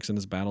and pranks in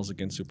his battles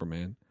against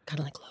Superman. Kind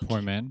of like Loki.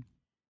 Poor man.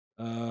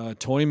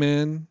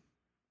 Toyman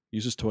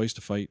uses toys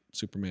to fight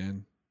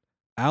Superman.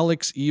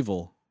 Alex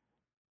Evil.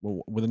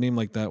 Well, with a name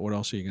like that, what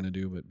else are you going to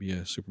do but be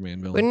a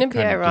Superman villain? Wouldn't it be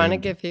Kinda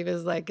ironic doomed. if he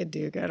was like a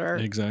do-gooder?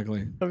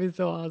 Exactly. That'd be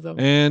so awesome.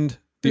 And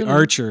the Really?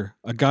 Archer,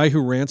 a guy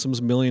who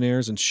ransoms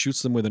millionaires and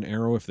shoots them with an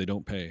arrow if they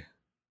don't pay.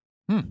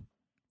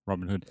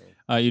 Robin Hood.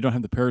 You don't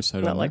have the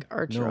parasite Not on like there.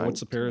 Archer. No, on-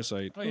 what's the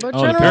parasite? But Oh, the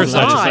General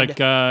parasite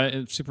Zod. is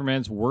like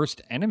Superman's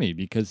worst enemy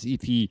because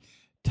if he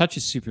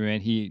touches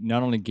Superman, he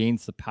not only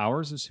gains the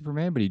powers of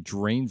Superman, but he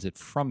drains it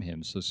from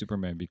him. So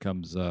Superman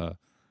becomes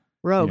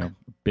Rogue.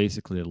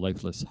 basically a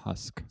lifeless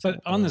husk.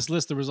 But on this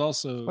list, there was What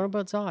also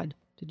about Zod?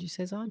 Did you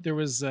say Zod? there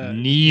was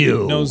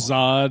Neo. no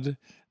Zod.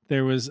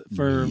 There was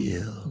for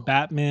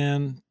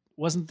Batman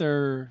wasn't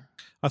there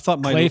I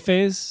thought my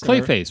Clayface?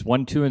 Clayface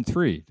 1, 2, and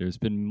 3. There's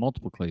been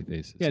multiple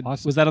Clayfaces. Yeah,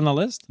 Awesome. was that on the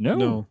list?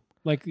 no.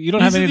 Like you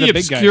don't These have any are of the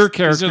big obscure guys. These are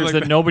characters like that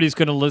the- nobody's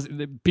going to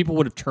listen. People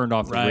would have turned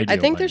off the Right. radio. I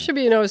think by there now. should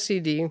be an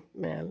OCD,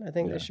 man. I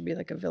think there should be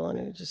like a villain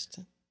who just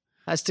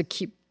has to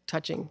keep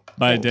touching.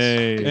 by things.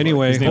 day.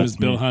 Anyway, his name is hope-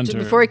 Bill Just Hunter.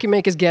 before he can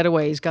make his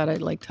getaway, he's got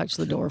to like touch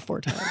the door 4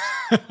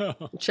 times,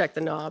 check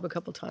the knob a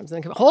couple times, and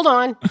then come. Hold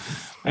on.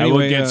 I will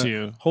Anyway, get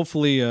you.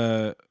 Hopefully,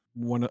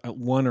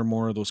 one or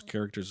more of those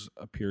characters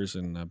appears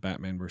in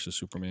Batman versus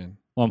Superman.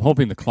 Well, I'm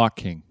hoping the Clock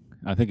King.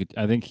 I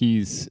think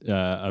he's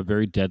a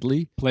very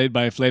deadly Played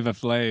by Flava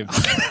Flav.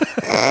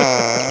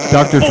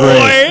 Dr.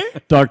 Dre.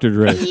 Dr.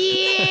 Dre.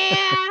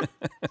 Yeah.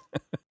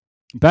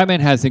 Batman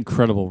has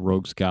incredible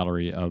rogues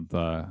gallery of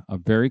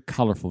very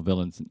colorful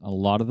villains. A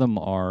lot of them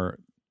are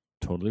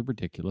totally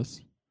ridiculous,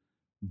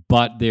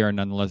 but they are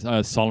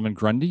nonetheless. Solomon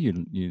Grundy.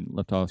 You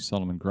left off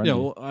Solomon Grundy. Yeah,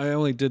 well, I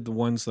only did the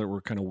ones that were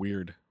kind of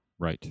weird,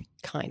 Right.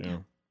 Kind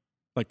of.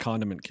 like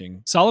Condiment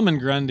King. Solomon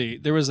Grundy.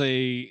 There was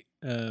a.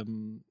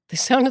 They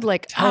sounded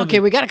like Television- okay.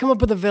 We got to come up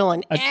with a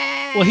villain.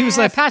 Well, he was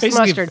like pass the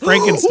basically mustard.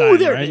 Frankenstein, Ooh,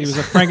 there it right? He is. was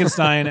a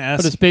Frankenstein-esque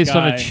But it's based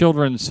on guy. a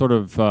children's sort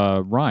of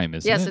rhyme,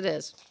 isn't Yes, it? it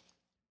is.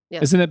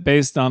 Yes. Isn't it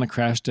based on a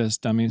Crash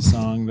Test Dummies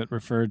song that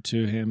referred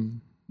to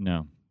him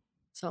No.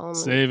 Solomon.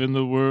 saving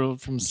the world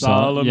from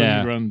Solomon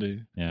yeah.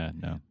 Grundy? Yeah.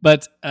 No.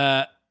 But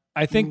I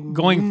think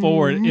going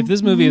forward, if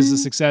this movie is a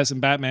success and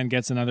Batman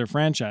gets another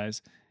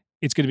franchise,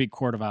 it's going to be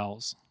Court of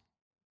Owls.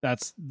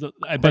 That's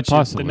I bet you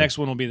possibly. the next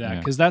one will be that Yeah.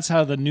 because that's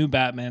how the new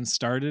Batman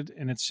started,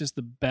 and it's just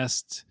the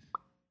best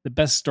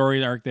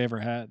story arc they ever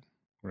had.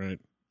 Right.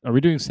 Are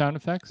we doing sound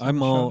effects? on I'm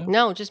the show all- now?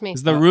 No, just me.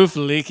 Is the roof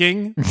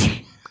leaking?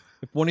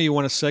 If one of you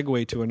want to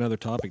segue to another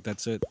topic,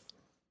 that's it.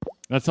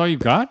 That's all you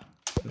got?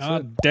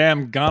 Oh,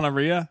 damn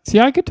gonorrhea! See,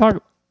 I could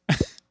talk.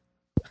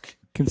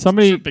 Can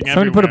somebody Dripping put a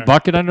everywhere.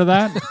 bucket under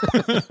that?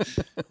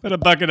 Put a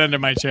bucket under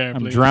my chair,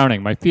 I'm please.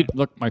 drowning. My feet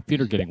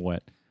are getting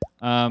wet.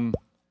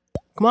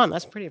 Come on,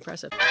 that's pretty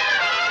impressive.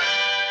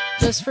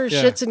 Just for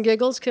Yeah. shits and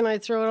giggles, can I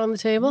throw it on the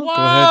table?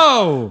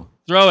 Whoa!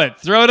 Throw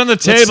it on the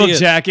see table, it.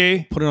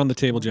 Jackie. Put it on the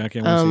table, Jackie.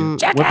 I want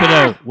to see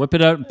Whip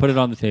it out, and put it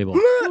on the table.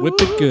 it. Whip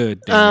it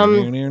good.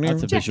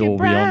 That's a visual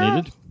we all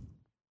needed.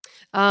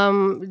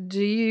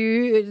 Do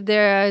you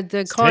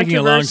the taking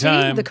a long controversy?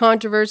 time. The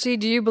controversy.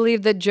 Do you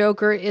believe that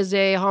Joker is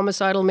a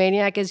homicidal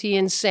maniac? Is he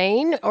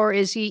insane, or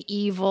is he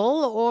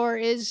evil, or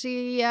is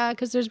he?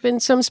 Because there's been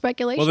some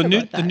speculation. Well, the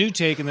about that. new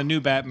take in the new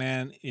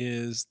Batman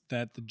is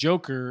that the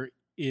Joker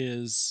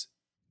is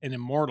an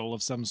immortal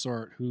of some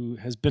sort who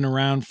has been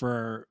around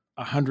for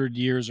 100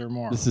 years or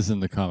more. This is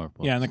in the comic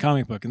book. Yeah, in the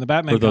comic book. In the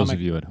Batman For those comic.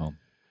 of you at home.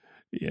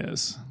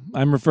 Yes.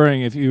 I'm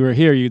referring, if you were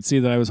here, you'd see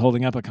that I was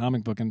holding up a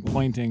comic book and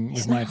pointing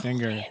with my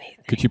finger.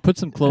 Could you put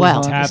some clothes Well,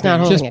 on? he's not Tapping.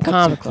 holding Just a put some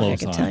comic book. I clothes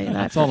can on. tell you that.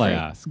 That's for all I free.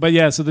 ask. But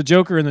yeah, so the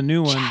Joker in the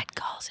new one, Chad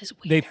calls his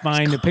they wieners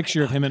find a comic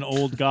picture of him in books.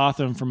 old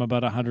Gotham from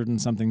about 100 and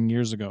something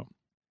years ago.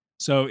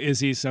 So is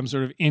he some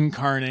sort of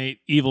incarnate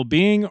evil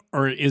being,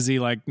 or is he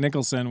like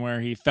Nicholson, where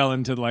he fell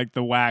into like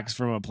the wax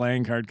from a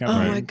playing card Oh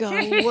company? my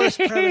god! Worst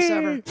premise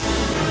ever.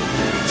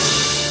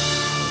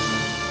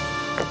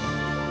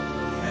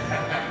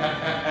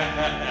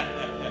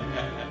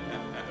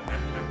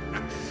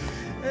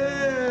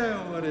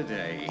 What a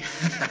day.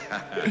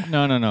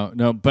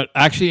 No. But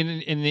actually,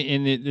 in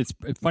the it's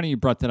funny you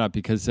brought that up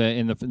because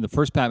in the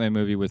first Batman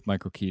movie with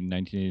Michael Keaton,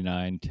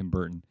 1989, Tim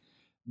Burton,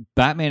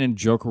 Batman and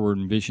Joker were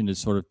envisioned as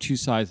sort of two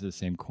sides of the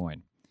same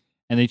coin,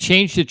 and they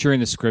changed it during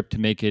the script to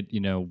make it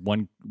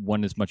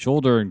one is much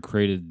older and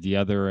created the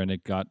other, and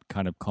it got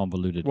kind of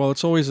convoluted. Well,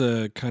 it's always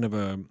a kind of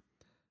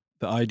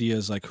the idea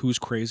is like who's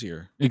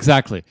crazier.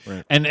 Exactly.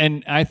 Right.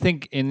 And I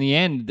think in the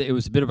end it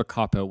was a bit of a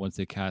cop out once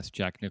they cast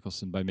Jack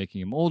Nicholson by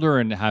making him older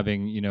and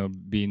having,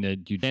 being a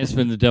you dance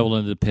with the devil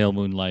into the pale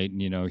moonlight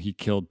and he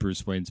killed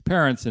Bruce Wayne's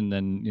parents and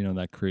then,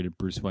 that created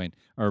Bruce Wayne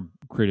or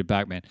created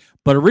Batman.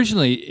 But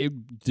originally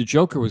the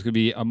Joker was going to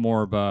be a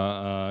more of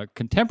a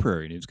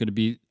contemporary. It was going to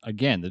be,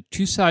 again, the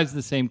two sides of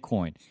the same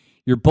coin.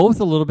 You're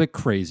both a little bit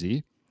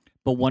crazy,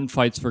 but one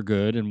fights for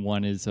good and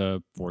one is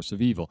a force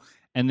of evil.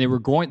 And they were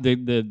going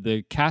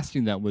the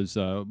casting that was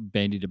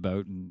bandied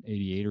about in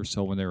 '88 or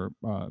so when they were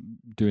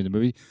doing the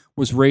movie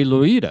was Ray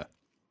Liotta,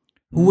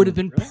 who would have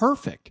been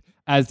perfect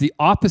as the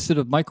opposite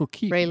of Michael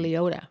Keaton. Ray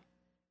Liotta.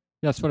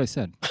 That's what I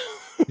said.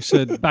 You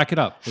said Back it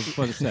up. That's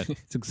what I said.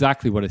 It's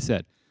exactly what I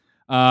said.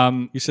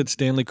 you said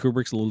Stanley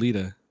Kubrick's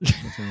Lolita.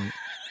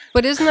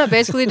 But isn't that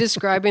basically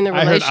describing the I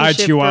heard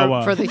relationship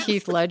Chihuahua. for the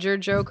Heath Ledger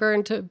Joker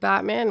into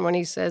Batman when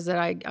he says that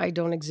I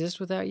don't exist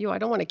without you? I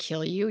don't want to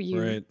kill you.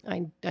 Right.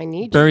 I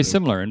need Very you.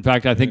 similar. In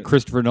fact, I think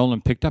Christopher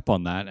Nolan picked up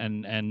on that,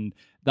 and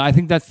I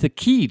think that's the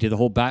key to the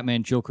whole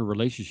Batman Joker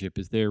relationship.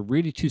 Is they're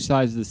really two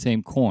sides of the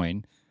same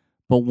coin,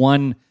 but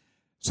one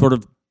sort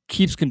of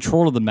keeps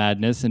control of the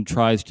madness and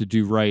tries to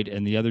do right,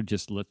 and the other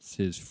just lets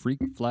his freak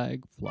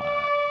flag fly.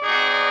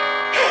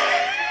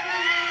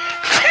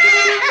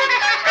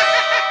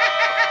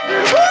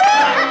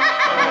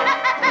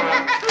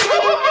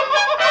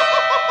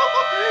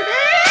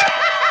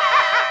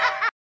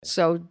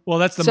 So Well,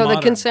 that's the so the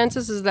modern.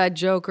 consensus is that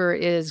Joker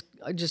is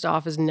just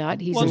off his nut.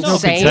 He's Well, no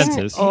insane,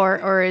 consensus.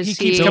 or is He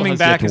keeps Still coming has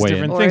yet back to as weigh in.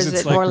 different or things. is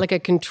It's it like, more like a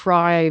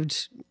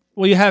contrived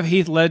well, you have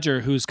Heath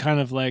Ledger, who's kind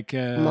of like,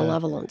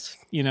 malevolence?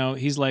 you know,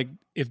 he's like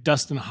if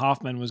Dustin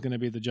Hoffman was going to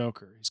be the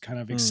Joker. He's kind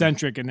of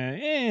eccentric in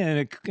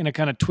a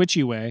kind of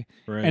twitchy way.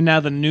 Right. And now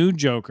the new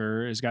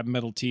Joker has got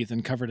metal teeth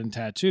and covered in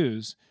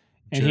tattoos.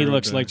 And he Jared,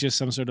 looks like just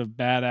some sort of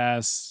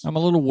badass. I'm a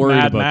little worried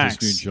Mad about Max.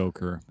 this new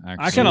Joker.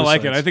 Actually. I kind of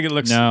like it. I Suicides. think it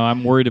looks. No,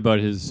 I'm worried about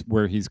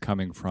where he's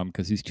coming from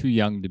because he's too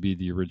young to be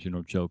the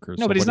original Joker.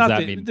 No, so but he's what does not.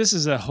 that mean? This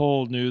is a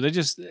whole new.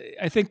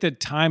 I think that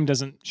time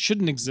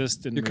shouldn't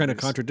exist in. You're kind of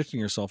movies. contradicting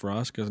yourself,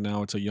 Ross, because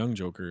now it's a young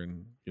Joker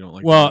and you don't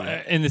like. Well,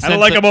 that. in the I sense don't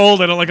like that- him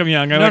old. I don't like him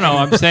young. I No, like no, him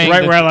I'm saying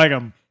right that- where I like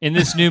him. in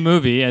this new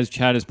movie, as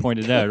Chad has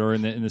pointed out, or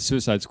in the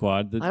Suicide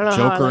Squad, the I don't know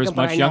how I Joker like is him,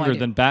 but I much know younger I do.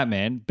 than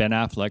Batman, Ben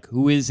Affleck,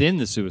 who is in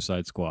the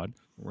Suicide Squad.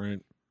 right.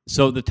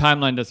 So the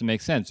timeline doesn't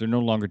make sense. They're no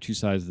longer two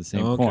sides of the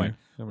same Okay. coin.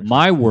 That makes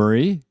My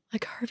worry,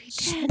 Like Harvey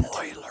Dent.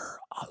 spoiler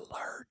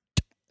alert,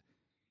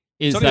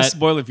 is It's only a that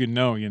spoil if you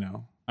know. You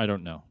know. I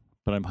don't know,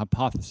 but I'm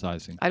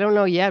hypothesizing. I don't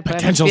know yet, but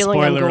Potential I have a feeling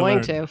I'm spoiler going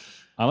alert. to.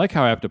 I like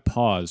how I have to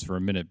pause for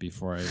a minute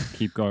before I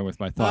keep going with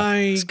my thought.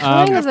 It's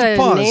kind of have to the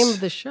pause. name of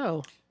the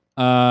show.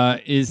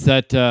 Is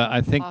that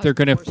I think Pause they're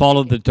going to before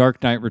follow speaking. The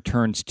Dark Knight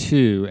Returns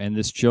 2, and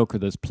this Joker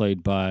that's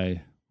played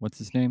by, what's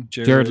his name?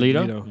 Jared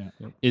Leto.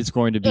 Yep. Is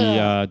going to be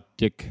Ugh.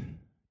 Dick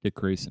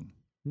Grayson.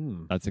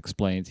 Hmm. That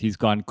explains. He's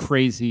gone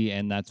crazy,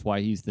 and that's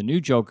why he's the new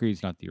Joker.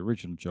 He's not the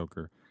original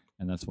Joker,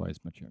 and that's why he's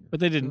much younger. But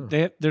they didn't.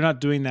 They're not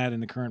doing that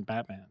in the current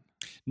Batman.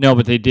 No,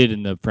 but they did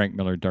in the Frank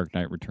Miller Dark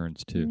Knight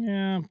Returns too.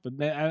 Yeah, but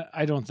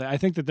I don't think. I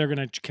think that they're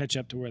going to catch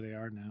up to where they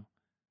are now.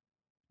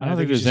 I don't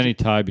think it's there's just- any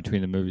tie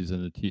between the movies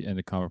and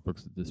the comic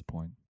books at this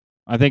point.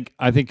 I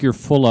think you're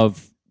full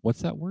of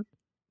what's that word?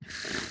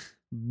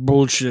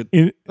 Bullshit.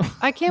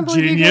 I can't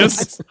believe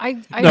Genius. you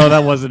guys. I No,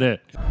 that wasn't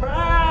it.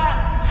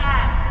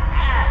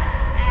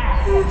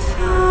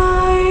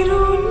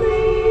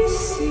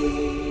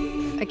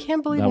 I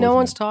can't believe That no wasn't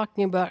one's it.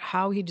 talking about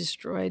how he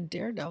destroyed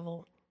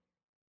Daredevil.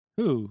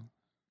 Who?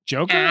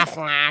 Joker?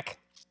 Affleck.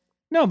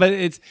 No, but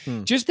it's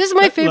just. This is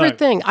my look, favorite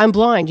thing. I'm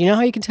blind. You know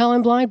how you can tell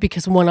I'm blind?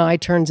 Because one eye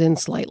turns in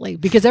slightly.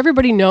 Because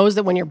everybody knows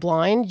that when you're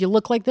blind, you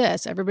look like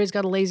this. Everybody's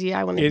got a lazy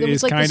eye when they It was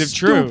is like kind the of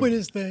true.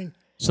 stupidest thing.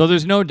 So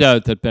there's no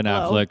doubt that Ben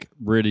Hello? Affleck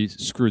really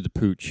screwed the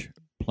pooch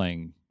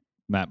playing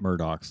Matt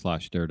Murdock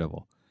 /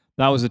 Daredevil.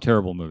 That was a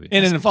terrible movie.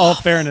 And in all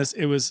fairness,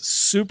 it was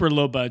super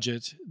low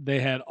budget. They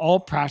had all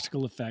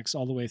practical effects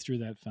all the way through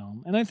that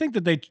film, and I think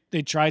that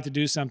they tried to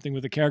do something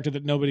with a character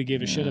that nobody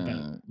gave a shit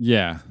about.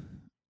 Yeah,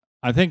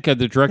 I think the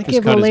They director's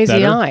gave him a cut is lazy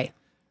better. eye.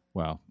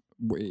 Well,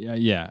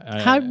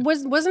 yeah. How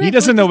wasn't it? He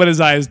doesn't know what his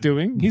eye is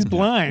doing. He's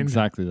blind.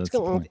 Exactly. That's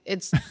the point.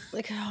 It's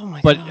like oh my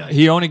But god.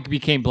 he only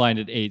became blind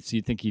at 8, so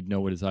you'd think he'd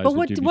know what his eyes But would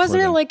what do. wasn't before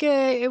it then. like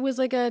it was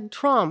like a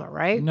trauma,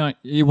 right? No,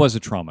 it was a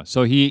trauma.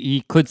 So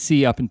he could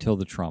see up until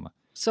the trauma.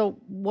 So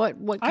what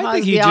I caused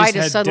think he the eye just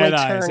to had suddenly dead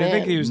eyes. turn I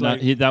think in? he was No,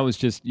 like, that was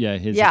just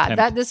his Yeah,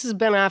 attempt. this is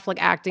Ben Affleck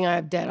acting. I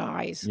have dead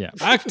eyes. Yeah.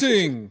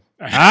 Acting.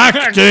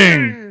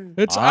 Acting.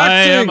 It's I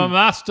am acting. a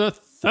master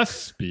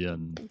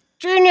thespian.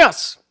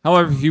 Genius.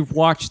 However, if you've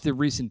watched the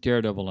recent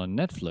Daredevil on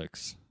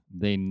Netflix,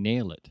 they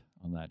nail it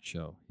on that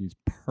show. He's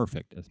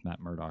perfect as Matt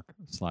Murdock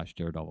 /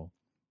 Daredevil.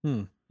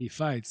 he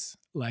fights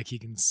like he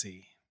can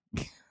see.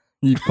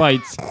 He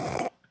fights.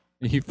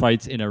 He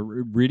fights in a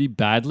really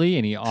badly,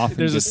 and he often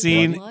There's a gets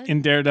scene blood?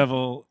 in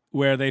Daredevil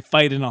where they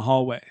fight in a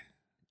hallway.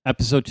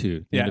 Episode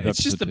 2. the Yeah, end of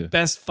it's just the episode 2.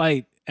 best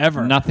fight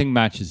ever. Nothing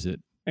matches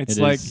it. It's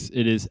It like is-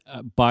 it is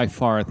by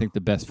far, I think, the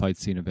best fight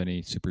scene of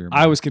any superhero. I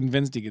movie. was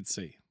convinced he could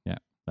see. Yeah,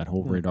 that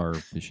whole radar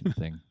vision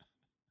thing.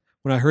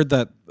 When I heard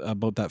that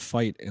about that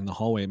fight in the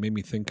hallway, it made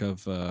me think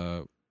of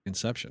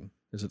Inception.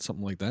 Is it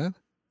something like that?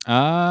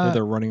 Where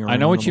they're running around. I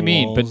know what on you the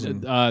mean, walls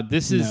but and-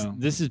 this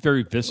is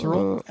very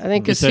visceral. I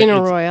think It's a- Casino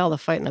it's- Royale, the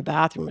fight in the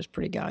bathroom was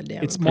pretty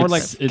goddamn. It's more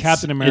like impressive.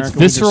 Captain America. It's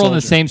Winter visceral in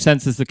the Soldier. same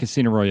sense as the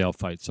Casino Royale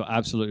fight. So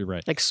absolutely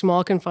right. like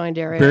small confined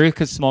area. Very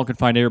small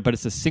confined area, but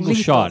it's a single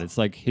Lethal. shot. It's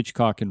like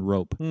Hitchcock and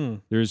rope. Hmm.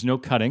 There is no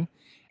cutting,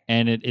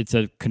 and it's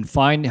a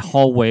confined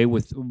hallway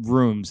with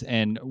rooms.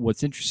 And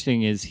what's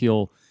interesting is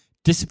he'll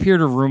disappear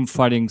to a room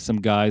fighting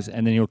some guys,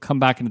 and then he'll come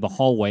back into the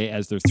hallway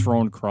as they're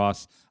thrown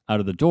across out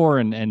of the door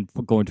and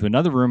go into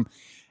another room.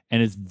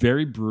 And it's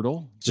very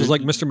brutal. So it's like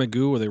Mr.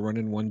 Magoo, where they run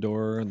in one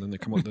door and then they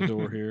come out the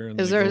door here. And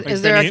Is they there go-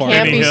 is there a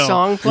Benny campy Hill.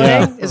 song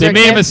playing? Yeah. Is They there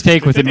made a camp-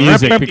 mistake with the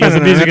music because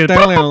the music is like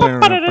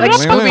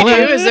Scooby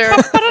Doo? Is there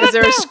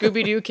a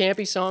Scooby Doo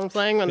campy song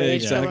playing when they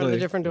each go out exactly. the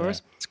different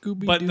doors?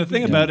 But the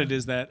thing about it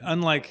is that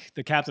unlike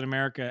the Captain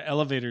America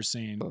elevator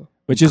scene,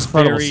 which is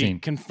Incredible very scene.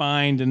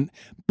 confined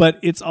but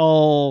it's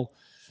all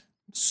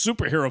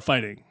superhero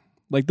fighting.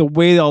 Like the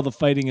way all the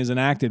fighting is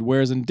enacted.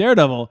 Whereas in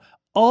Daredevil,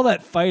 all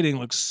that fighting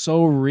looks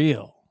so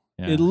real.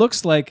 Yeah. It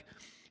looks like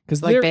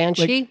because Like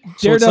Banshee?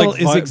 So it's Daredevil like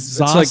is vi-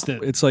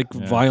 exhausted. It's like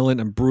Yeah.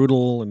 violent and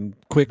brutal and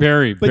quick.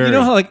 very, but very. you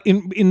know how like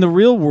in the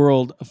real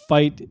world, a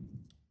fight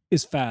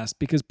is fast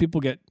because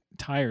people get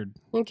tired.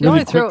 You can Really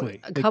only throw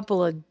quickly. a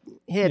couple of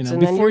hits, You know,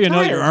 and then before you're you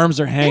know it, your tired. arms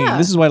are hanging. Yeah.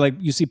 This is why, like,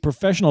 you see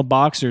professional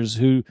boxers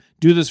who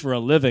do this for a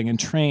living and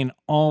train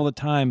all the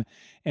time.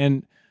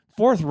 And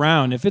fourth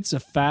round, if it's a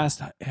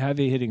fast,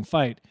 heavy-hitting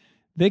fight,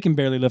 they can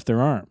barely lift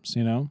their arms,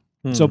 you know?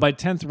 So by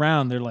 10th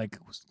round, they're, like,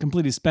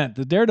 completely spent.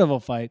 The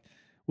Daredevil fight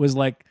was,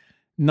 like,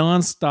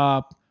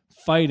 nonstop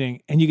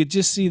fighting, and you could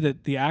just see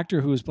that the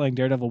actor who was playing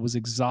Daredevil was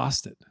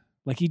exhausted.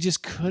 Like, he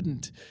just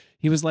couldn't.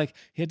 He was like,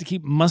 he had to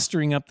keep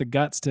mustering up the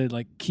guts to,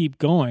 like, keep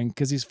going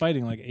because he's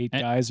fighting, like, 8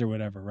 guys or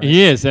whatever, right?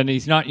 He is, and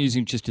he's not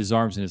using just his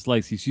arms and his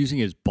legs. He's using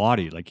his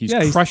body. Like, he's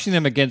crushing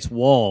them against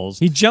walls.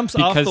 He jumps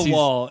off because the he's-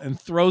 wall and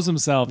throws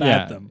himself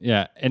at them.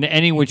 Yeah, in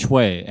any which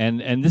way.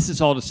 And this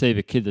is all to save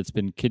a kid that's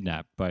been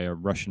kidnapped by a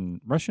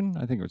Russian?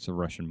 I think it's a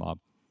Russian mob.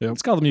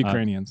 Let's call them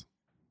Ukrainians.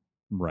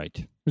 Right.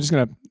 We're just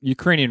gonna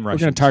Ukrainian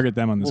Russians. We're gonna target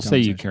them on this. We'll say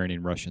conversation.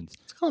 Ukrainian Russians.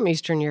 Let's call them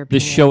Eastern European.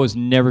 This show is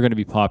never going to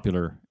be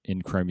popular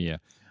in Crimea.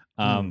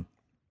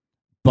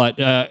 But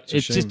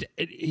it's just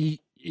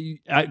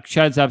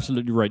Chad's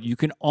absolutely right. You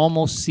can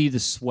almost see the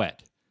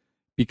sweat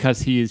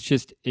because he is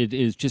just. It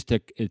is just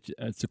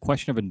it's a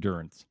question of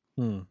endurance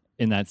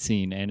in that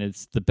scene, and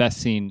it's the best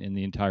scene in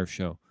the entire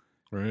show.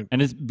 Right.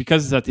 And it's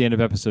because it's at the end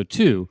of episode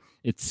 2.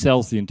 It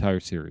sells the entire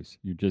series.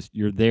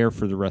 You're there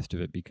for the rest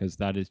of it because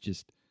that is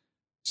just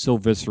so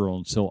visceral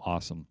and so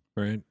awesome.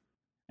 Right.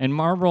 And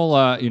Marvel,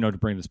 to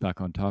bring this back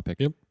on topic,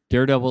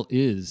 Daredevil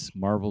is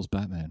Marvel's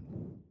Batman.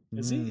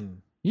 Is he?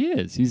 He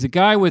is. He's a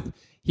guy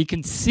he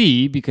can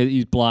see because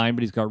he's blind,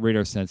 but he's got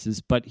radar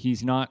senses, but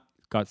he's not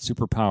got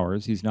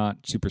superpowers. He's not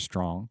super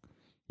strong.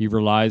 He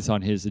relies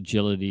on his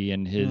agility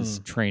and his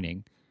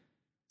training.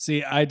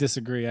 See, I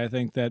disagree. I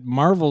think that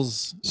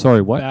Marvel's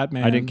Sorry, what?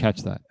 Batman. I didn't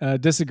catch that.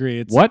 Disagree.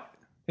 It's What?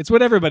 It's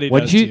what everybody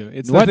What'd does you- to you.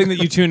 It's what? the thing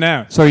that you tune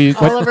out. Sorry,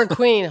 Oliver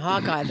Queen,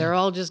 Hawkeye, they're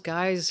all just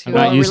guys who I'm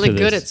not are used really to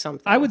good this. at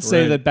something. I would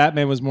say Right. that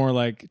Batman was more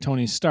like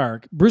Tony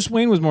Stark. Bruce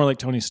Wayne was more like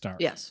Tony Stark.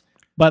 Yes.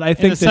 But I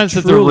think the sense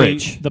that that they're truly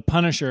rich. the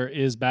Punisher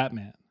is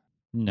Batman.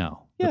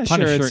 No. Yeah, The sure.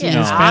 Punisher- It's, Yeah.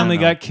 his no, family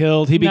no. got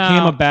killed. He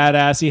became a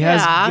badass. He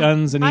has Yeah.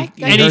 guns and he I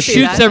And he can see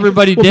shoots that.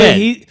 everybody Well, but dead.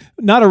 he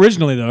not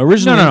originally though.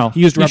 Originally, No.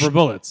 he used He rubber sh-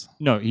 bullets.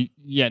 No,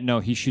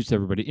 he shoots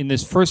everybody. In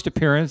this first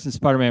appearance in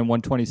Spider-Man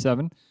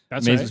 127,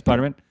 That's Amazing right.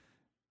 Spider-Man.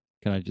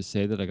 Can I just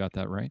say that I got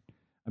that right?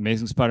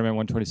 Amazing Spider-Man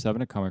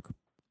 127, a comic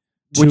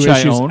 2 which I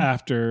issues own,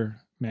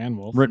 after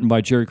Man-Wolf. written by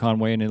Jerry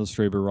Conway and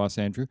illustrated by Ross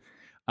Andrew.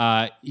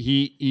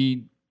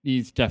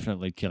 He's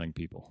definitely killing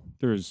people.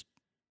 There's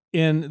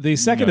In the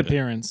second No doubt.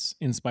 appearance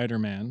in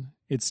Spider-Man,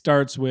 it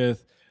starts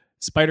with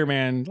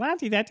Spider-Man la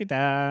di da di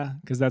da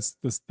because that's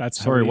how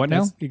Sorry, what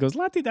now? he goes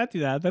la di da di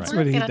da. That's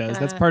Right. what he does.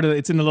 That's part of it.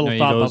 It's in the little No, he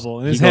thought goes- bubble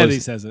in he his head. goes, He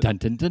says it dun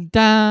dun dun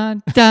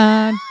dun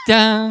dun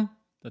dun.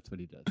 That's what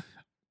he does.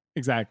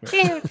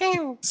 exactly.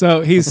 That's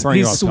So he's Throwing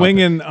you off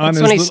swinging on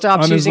his when he li-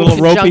 stops on his using little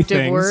ropey conjunctive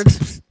things.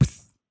 words.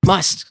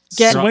 Must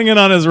get Swinging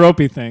on his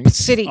ropey thing.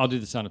 city I'll do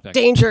the sound effect.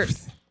 danger.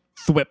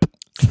 Thwip.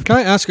 Can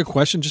I ask a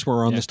question just while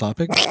we're on this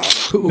topic?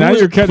 Now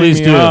you're cutting Please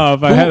me do.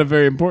 off. I had a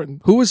very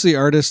important. Who was the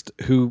artist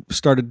who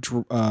started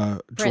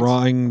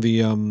drawing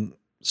the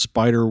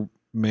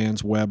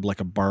Spider-Man's web like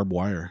a barbed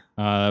wire?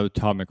 Todd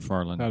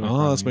McFarlane.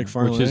 Oh, that's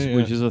McFarlane.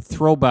 Which is a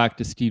throwback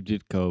to Steve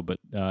Ditko, but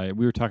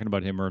we were talking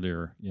about him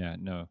earlier.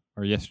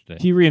 Or yesterday.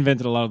 He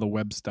reinvented a lot of the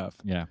web stuff.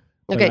 Yeah.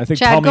 But Okay, I think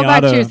Chad, go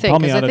back to your thing, Paul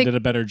 'cause I Miata think- did a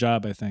better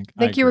job, I think.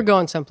 I think you were agree.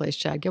 going someplace,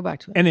 Chad. Go back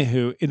to it.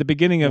 Anywho, in the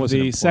beginning of Wasn't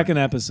the important. second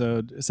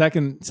episode,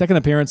 second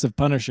appearance of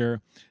Punisher,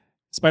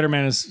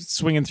 Spider-Man is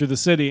swinging through the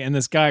city, and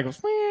this guy goes,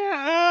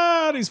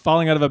 "Meow," and he's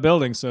falling out of a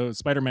building. So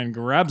Spider-Man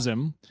grabs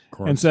him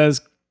and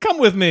says, "Come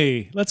with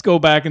me. Let's go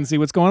back and see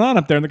what's going on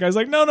up there." And the guy's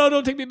like, "No,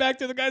 don't take me back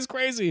there. The guy's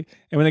crazy."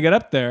 And when they get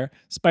up there,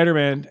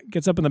 Spider-Man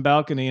gets up in the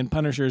balcony, and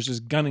Punisher is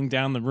just gunning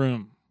down the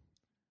room,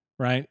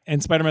 right?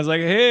 And Spider-Man's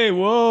like, "Hey,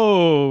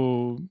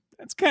 whoa,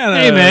 that's kind of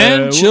Hey,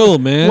 man, Chill,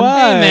 man.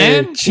 Why? Hey,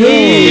 man. Chill.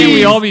 Can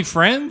we all be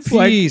friends?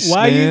 Like, Peace,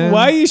 why man.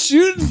 why you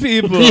shooting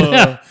people?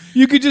 Yeah.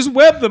 You could just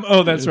web them.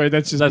 Oh, that's right.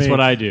 That's just That's me. what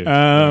I do.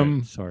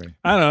 Right, sorry.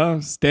 I don't know.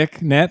 Stick,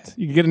 net.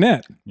 You can get a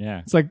net. Yeah.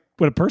 It's like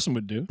what a person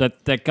would do.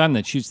 That gun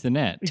that shoots the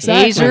net.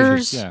 Exactly.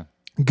 Tasers. Yeah.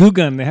 Goo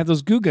gun. They have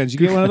those goo guns. You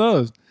get one of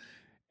those.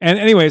 And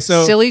anyway,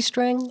 so Silly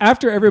string.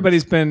 after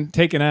everybody's been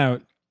taken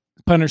out,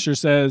 Punisher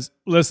says,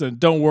 "Listen,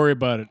 don't worry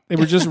about it. They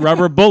were just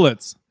rubber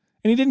bullets."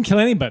 And he didn't kill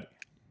anybody.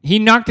 He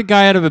knocked a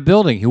guy out of a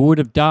building who would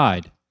have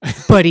died.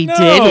 But he No,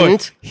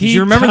 didn't. Do you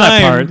remember that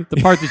timed- part? The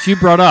part that you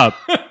brought up.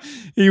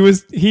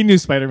 He knew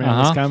Spider-Man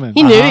was Uh-huh. coming.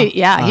 He knew it.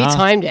 Yeah, he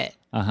timed it.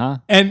 Uh-huh.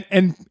 And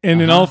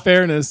in all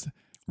fairness,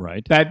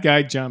 Right. that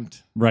guy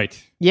jumped. Right.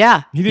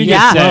 Yeah. He didn't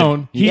yeah. get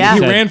thrown. He Yeah.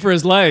 ran for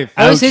his life.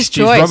 That was his Ouch,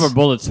 these choice. rubber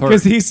bullets hurt.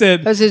 Because he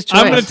said, That was his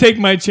 "I'm going choice. to take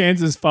my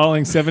chances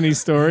falling 70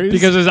 stories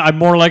Because I'm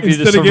more likely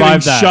instead to of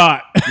getting survive that.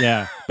 shot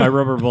Yeah, by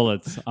rubber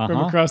bullets. from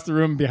Uh-huh. across the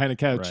room behind a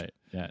couch." Right.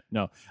 Yeah.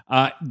 No.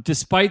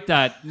 Despite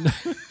that,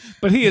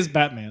 But he is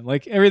Batman.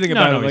 Like everything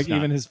No, about no, him. he's Like not.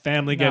 even his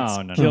family gets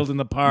No, no, no. killed in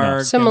the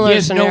park. Similar he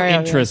has no scenario, yeah.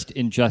 interest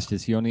in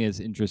justice. He only has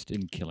interest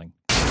in killing.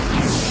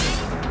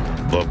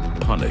 The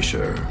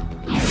Punisher.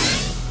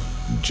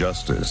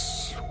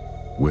 Justice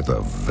with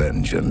a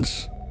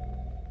vengeance.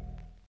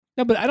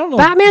 No, but I don't know.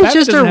 Batman's Batman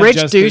just a doesn't have rich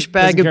justice- douchebag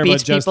doesn't who care about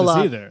beats people justice up.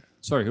 either.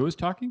 Sorry, who was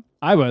talking?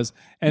 I was,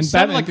 and You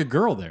sounded Batman like a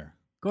girl there.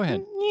 Go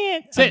ahead.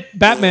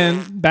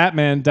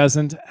 Batman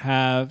doesn't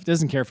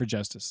care for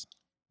justice.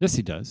 Yes,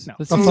 he does. No.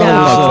 That's I all thought it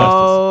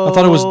about was- I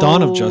thought it was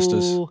Dawn of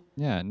Justice. No.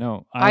 Yeah,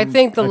 no. I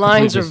think the I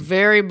lines are completely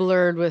very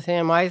blurred with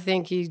him. I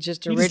think he's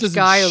just a He just rich doesn't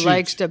guy who shoot.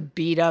 likes to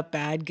beat up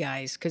bad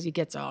guys because he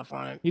gets off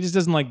on it. He just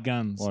doesn't like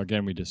guns. Well,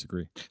 again, we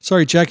disagree.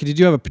 Sorry, Jackie, did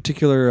you have a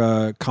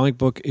particular comic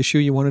book issue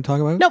you want to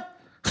talk about? Nope.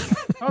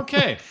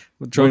 Okay.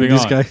 Joining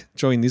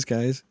Moving these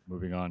guys,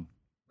 Moving on.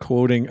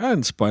 quoting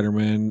and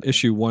Spider-Man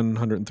issue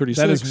 136.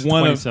 That is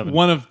one 27.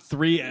 of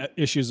 3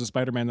 issues of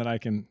Spider-Man that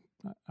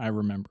I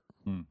remember.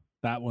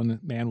 That one,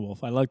 Man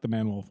Wolf. I like the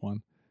Man Wolf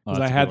one because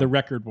I that's a had good the one.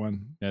 record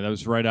one. Yeah, that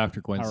was right after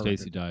Gwen Power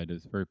Stacy record. died. It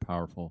was very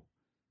powerful.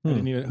 I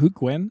didn't even, who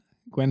Gwen?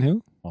 Gwen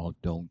who? Oh,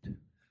 don't.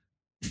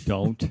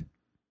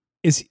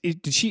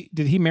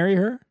 Did he marry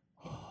her?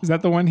 Is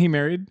that the one he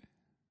married?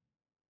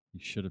 You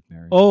should have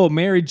married. Oh,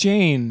 Mary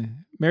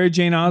Jane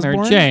Osborne.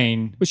 Mary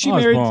Jane. Was she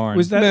Osborne. married?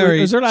 Was that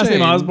Mary was her last name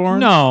Jane. Osborne?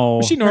 No.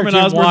 Was she Mary Norman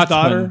Jane Osborn's Watson.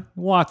 daughter?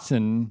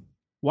 Watson.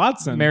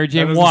 That Mary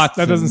Jane doesn't-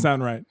 Watson. That doesn't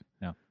sound right.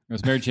 No, it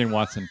was Mary Jane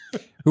Watson,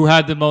 who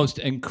had the most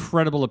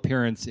incredible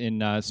appearance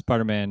in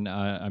Spider-Man,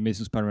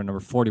 Amazing Spider-Man number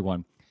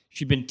 41.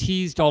 She'd been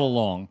teased all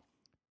along.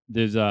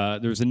 There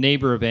was a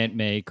neighbor of Aunt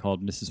May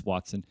called Mrs.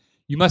 Watson.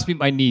 You must meet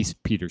my niece,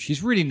 Peter.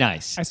 She's really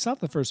nice. I saw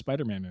the first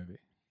Spider-Man movie.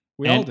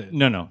 We all did.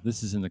 No,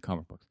 this is in the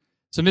comic books.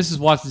 So Mrs.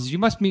 Watson says, you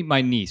must meet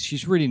my niece.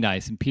 She's really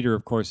nice. And Peter,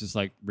 of course, is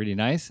like, really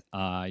nice?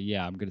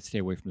 Yeah, I'm going to stay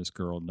away from this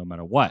girl no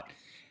matter what.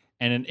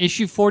 And in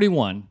issue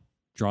 41,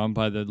 drawn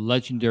by the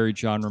legendary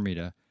John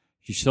Romita,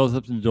 she shows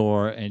up in the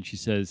door and she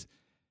says,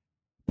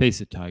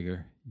 face it,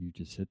 Tiger, you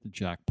just hit the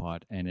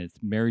jackpot. And it's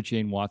Mary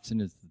Jane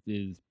Watson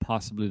is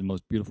possibly the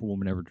most beautiful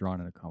woman ever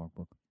drawn in a comic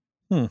book.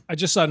 I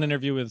just saw an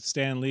interview with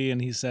Stan Lee,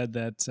 and he said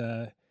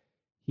that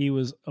he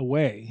was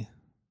away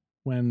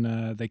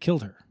when they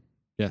killed her.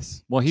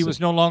 Yes. Well, he was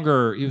no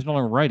longer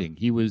writing.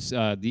 He was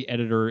the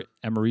editor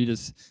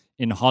emeritus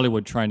in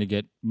Hollywood trying to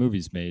get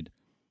movies made.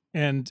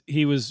 And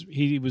he was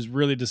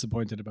really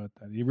disappointed about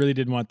that. He really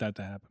didn't want that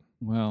to happen.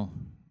 Well,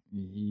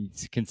 you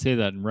can say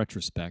that in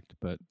retrospect,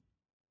 but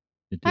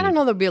I don't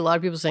know. There'll be a lot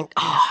of people saying,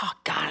 "Oh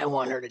God, I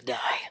want her to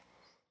die."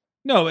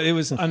 No, it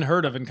was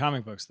unheard of in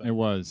comic books, though. It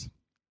was.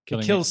 To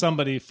kill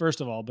somebody,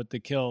 first of all, but to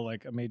kill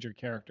like a major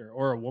character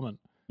or a woman.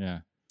 Yeah.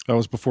 That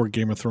was before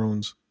Game of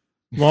Thrones.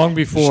 Long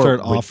before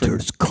start offing,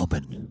 Winter's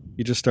coming.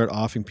 you just start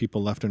offing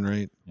people left and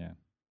right. Yeah.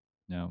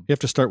 No. You have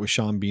to start with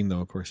Sean Bean,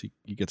 though. Of course,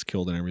 he gets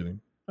killed and everything.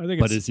 I think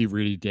But is he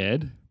really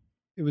dead?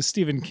 it was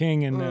Stephen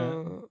King and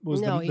was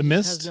no, the he just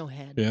Mist. has no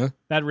head. Yeah,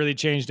 That really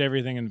changed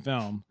everything in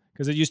film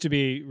because it used to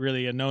be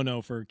really a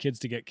no-no for kids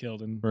to get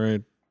killed. And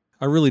right.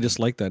 I really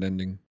dislike that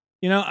ending.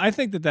 you know, I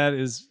think that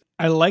is.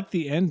 I like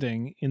the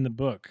ending in the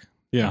book.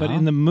 Yeah. But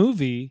in the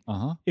movie,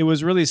 Uh-huh. it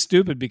was really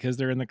stupid because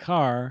they're in the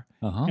car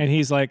Uh-huh. and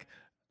he's like,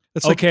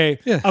 It's like- okay,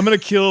 yeah. I'm going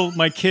to kill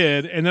my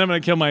kid and then I'm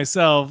going to kill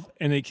myself.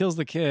 And he kills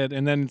the kid.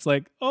 And then it's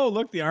like, oh,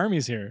 look, the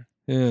army's here.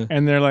 Yeah.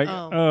 And they're like,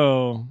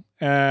 Oh.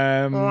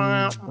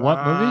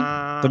 What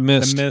movie? The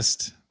Mist. The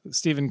Mist,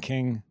 Stephen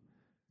King.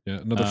 Yeah,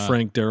 another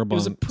Frank Darabont. It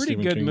was a pretty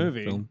Stephen good King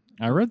movie. film.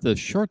 I read the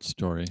short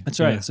story. That's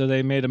right. Yeah. So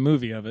they made a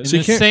movie of it. So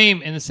you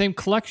can't- In the same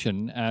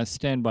collection as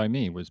Stand By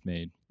Me was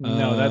made.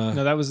 No,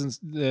 that was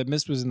the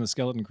Mist was in the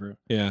Skeleton Crew,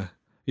 Yeah.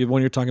 The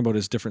one you're talking about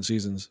is different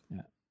seasons.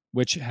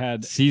 which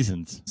had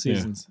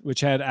Seasons. which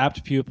had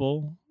Apt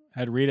Pupil,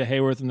 had Rita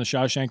Hayworth in The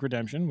Shawshank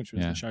Redemption, which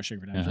was Yeah. The Shawshank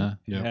Redemption. Uh-huh.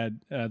 It Yeah.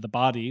 had The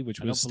Body, which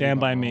I was don't Stand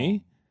By believe I'm Me,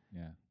 wrong.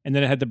 Yeah. and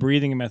then it had The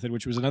Breathing Method,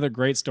 which was another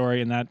great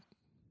story, and that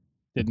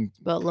didn't.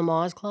 About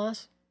Lamaze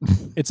class.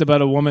 It's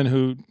about a woman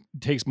who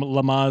takes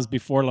Lamaze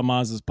before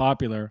Lamaze is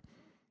popular,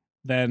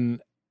 then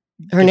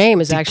Her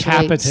name is actually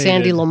decapitated.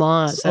 Sandy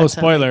Lamaze. Oh, That's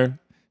how- spoiler.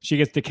 She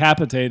gets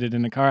decapitated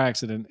in a car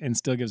accident and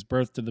still gives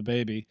birth to the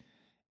baby.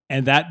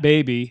 And that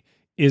baby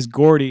is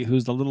Gordy,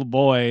 who's the little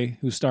boy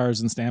who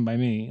stars in Stand By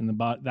Me in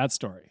that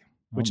story,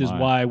 which is my.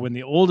 why when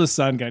the oldest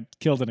son got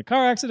killed in a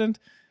car accident,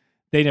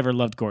 they never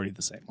loved Gordy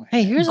the same way.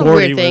 Hey, here's a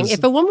Gordy weird thing. was-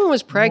 If a woman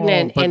was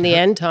pregnant but in the her-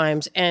 end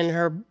times and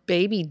her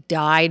baby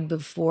died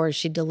before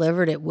she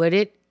delivered it, would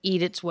it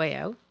eat its way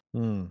out?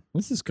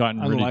 This has gotten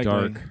really Unlikely.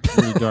 dark.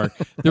 Really dark.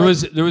 There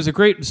was a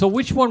great. So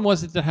which one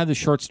was it that had the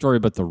short story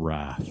about the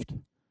raft?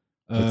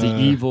 With the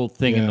evil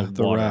thing in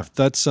the water. raft.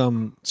 That's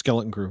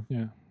Skeleton Crew.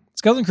 Yeah.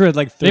 Skeleton Crew had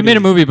like 30. They made a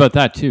movie about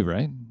that too,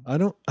 right? I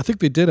think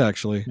they did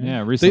actually.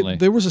 Yeah, recently.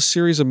 There was a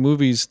series of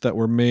movies that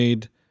were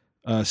made.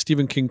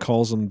 Stephen King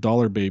calls them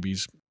dollar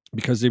babies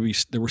because they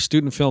were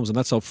student films, and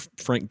that's how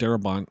Frank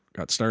Darabont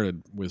got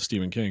started with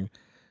Stephen King.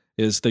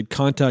 Is they'd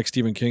contact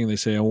Stephen King and they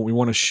say, "Oh, we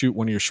want to shoot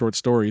one of your short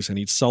stories," and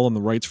he'd sell them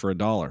the rights for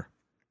 $1,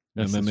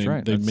 Yes, and then that's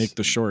right. they'd That's- make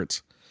the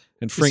shorts.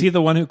 And Is Frank, he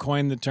the one who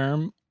coined the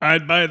term?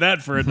 I'd buy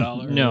that for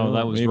 $1. No,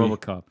 that was maybe.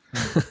 RoboCop.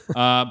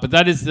 But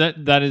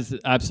that is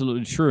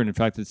absolutely true, and in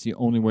fact, it's the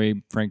only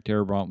way Frank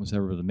Darabont was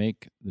ever able to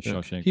make the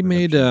Shawshank. he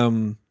made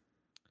Redemption.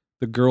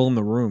 The Girl in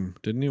the Room,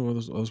 didn't he?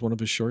 Was one of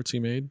his shorts he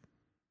made?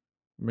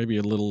 Maybe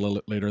a little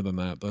later than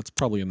that. That's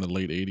probably in the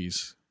late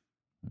 '80s.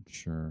 Not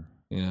sure.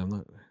 Yeah, I'm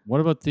not. What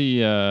about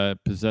the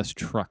possessed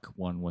truck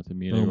one with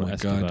Emilio Oh my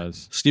God.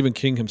 Estevez? Stephen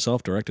King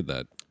himself directed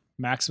that.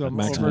 Maximum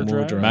Maximum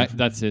Overdrive. Overdrive.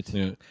 That's it.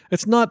 Yeah,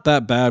 it's not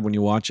that bad when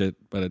you watch it,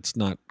 but it's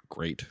not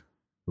great.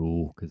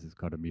 Oh, because it's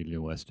got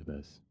Emilio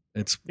Estevez.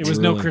 It's It was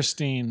no really-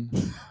 Christine.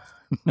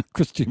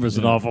 Christine was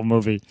an awful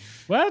movie.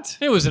 What?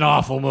 It was an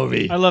awful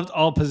movie. I loved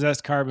all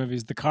possessed car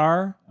movies. The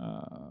Car.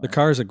 The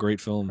Car is a great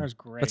film. Car's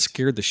great. That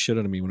scared the shit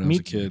out of me when I Me was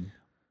a too. kid.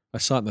 I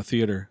saw it in the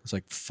theater. I was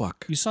like,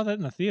 fuck. You saw that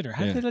in the theater.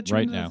 How Yeah, did they let you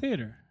right into now. the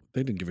theater?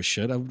 They didn't give a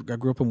shit. I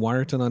grew up in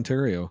Wyerton,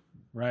 Ontario.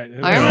 Right.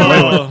 I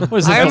remember- What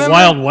is I it, the remember-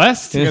 Wild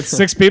West? You got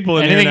 6 people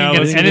in Anything here now.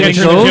 can- Let's anything get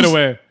your goes? kid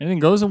away. Anything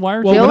goes in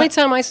Wired? The only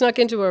time I snuck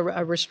into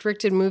a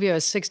restricted movie, I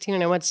was 16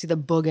 and I went to see The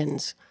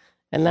Boogans.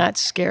 And that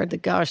scared the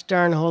gosh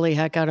darn holy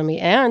heck out of me.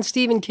 And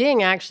Stephen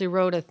King actually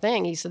wrote a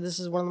thing. He said this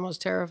is one of the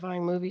most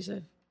terrifying movies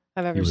I've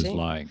ever He was seen.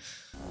 lying.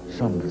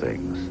 Some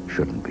things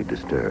shouldn't be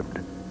disturbed.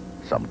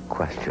 Some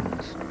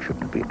questions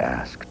shouldn't be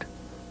asked.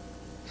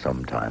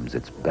 Sometimes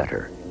it's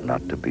better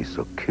not to be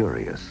so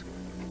curious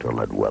to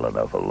let well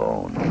enough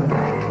alone.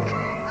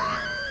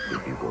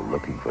 If you go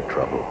looking for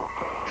trouble,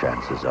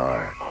 chances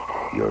are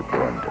you're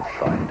going to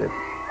find it.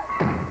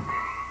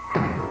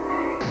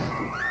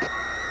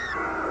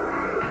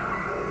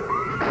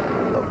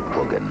 The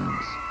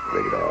Boogans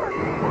Radar.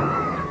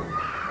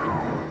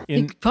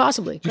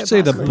 Possibly. Did you quite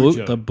say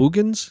possibly. the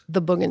Boogans?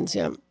 The Boogans,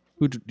 yeah.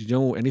 Who do you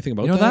know anything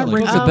about You know, that? that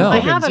rings a I bell.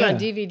 have it Yeah. on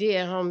DVD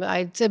at home.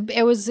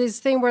 It was this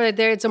thing where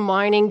it's a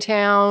mining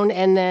town,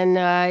 and then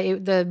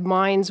the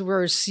mines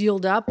were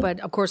sealed up, but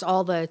of course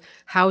all the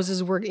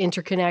houses were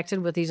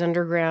interconnected with these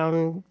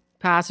underground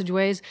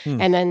passageways.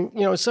 And then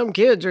some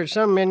kids or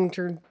some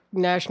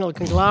international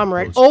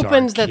conglomerate Those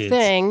opens dark the kids.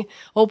 thing,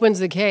 opens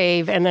the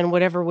cave, and then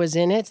whatever was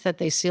in it that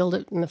they sealed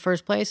it in the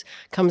first place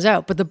comes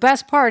out. But the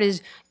best part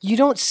is you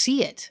don't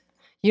see it.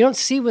 You don't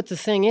see what the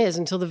thing is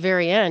until the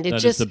very end. It That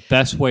is just the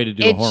best way to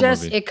do a horror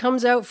movie. it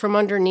comes out from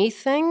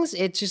underneath things.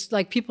 It's just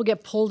like people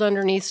get pulled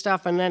underneath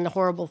stuff, and then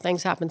horrible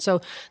things happen. So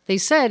they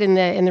said in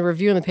the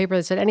review in the paper,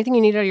 they said anything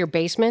you need out of your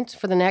basement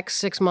for the next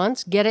 6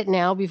 months, get it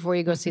now before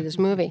you go see this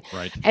movie.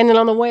 Right. And then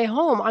on the way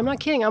home, I'm not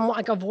kidding. I'm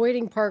like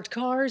avoiding parked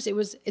cars.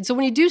 So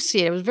when you do see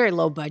it, it was very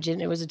low budget.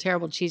 And it was a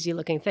terrible, cheesy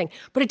looking thing,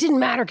 but it didn't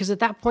matter because at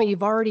that point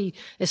you've already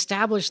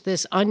established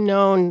this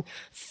unknown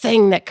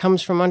thing that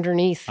comes from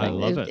underneath. I thing.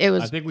 love it. It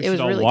was. I think we it was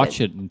should all really watch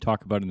good. it and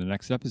talk about it in the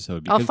next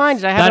episode. I'll because find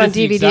it. I have that it on is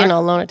the DVD exact- and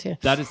I'll loan it to you.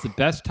 That is the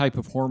best type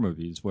of horror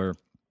movies where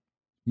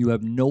you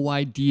have no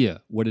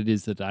idea what it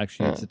is that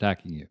actually is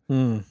attacking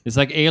you. It's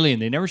like Alien.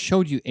 They never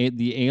showed you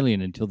the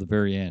alien until the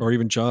very end. Or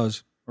even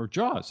Jaws. Or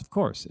Jaws, of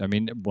course. I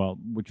mean, well,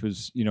 which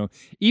was,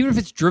 even if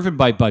it's driven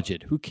by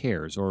budget, who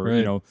cares? Or,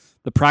 Right.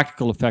 the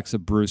practical effects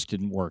of Bruce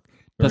didn't work.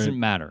 Doesn't Right.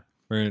 matter.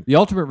 Right. The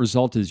ultimate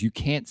result is you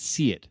can't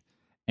see it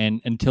and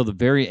until the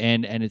very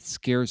end, and it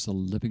scares the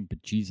living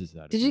bejesus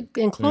out of Did you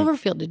in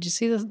Cloverfield? Did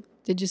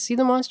you see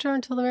the monster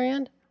until the very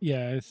end?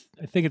 Yeah,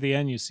 I think at the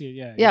end you see it.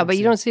 Yeah. Yeah, but you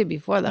see don't it. see it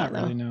before that, Not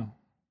though. really, no.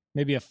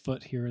 Maybe a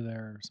foot here or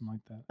there or something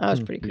like that. That was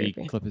pretty Did he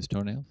creepy. clip his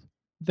toenails?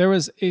 There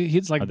was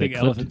it's like Are they big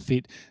clipped? elephant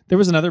feet. There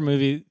was another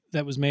movie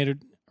that was made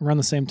around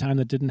the same time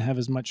that didn't have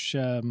as much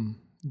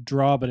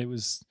draw, but it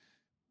was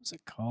what's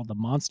it called? The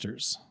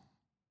Monsters.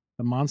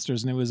 The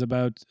Monsters, and it was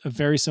about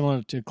very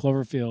similar to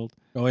Cloverfield.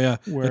 Oh yeah,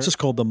 Where- it's just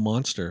called The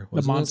Monster. The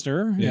wasn't it?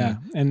 Monster, Yeah.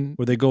 yeah. And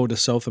Where they go to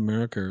South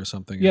America or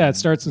something. yeah, and it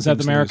starts in South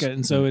things America, loose.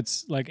 and so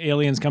it's like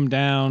aliens come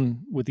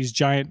down with these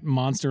giant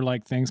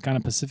monster-like things, kind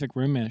of Pacific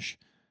Rim-ish,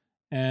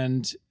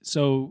 and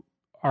so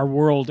our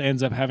world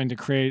ends up having to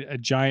create a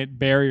giant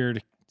barrier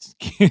to,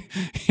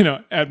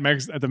 at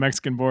the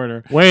Mexican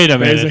border. Wait a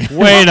minute. Basically.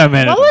 Wait a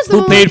minute. What was the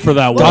Who one- paid for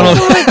that What one? was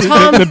the one with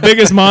Tom? the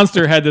biggest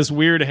monster had this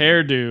weird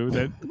hairdo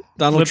that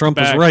Donald flipped Trump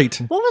was back. right.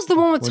 What was the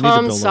one with We need to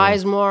Tom build a wall.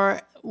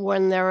 Sizemore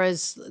when there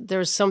was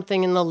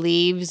something in the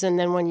leaves, and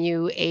then when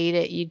you ate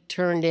it, you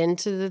turned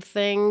into the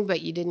thing,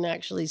 but you didn't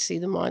actually see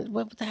the monster?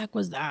 What the heck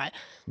was that?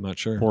 I'm not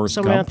sure. Forrest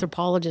Some Gump.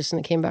 anthropologist, and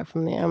it came back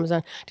from the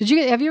Amazon.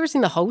 Have you ever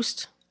seen The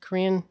Host?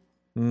 Korean.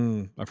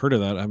 I've heard of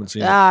that. I haven't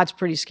seen it. It's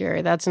pretty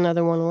scary. That's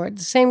another one where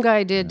the same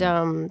guy did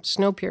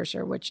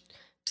Snowpiercer, which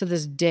to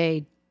this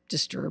day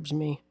disturbs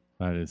me.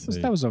 That is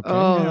that was okay.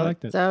 Oh, Yeah, I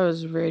liked it. that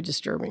was a very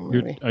disturbing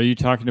movie. Are you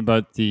talking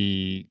about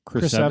the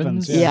Chris Chris Evans,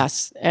 Evans? yeah.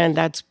 Yes,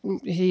 and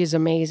he is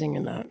amazing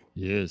in that.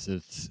 Yes,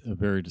 it's a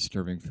very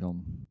disturbing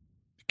film.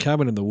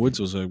 Cabin in the Woods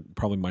was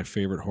probably my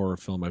favorite horror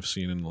film I've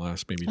seen in the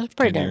last maybe That's 10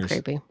 pretty damn years.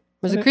 creepy. It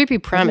was I a creepy I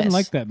premise. didn't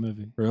like that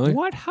movie. Really?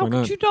 What? How Why could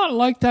not? you not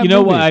like that You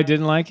know movie? why I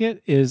didn't like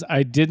it is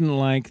I didn't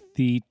like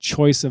the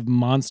choice of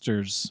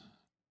monsters.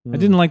 I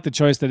didn't like the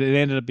choice that it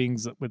ended up being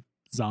with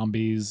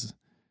zombies.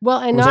 Well,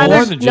 and was neither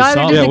more than just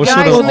did zombies. Yeah, the what guys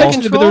sort of- in the Well,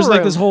 control but there was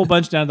like this room. whole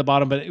bunch down at the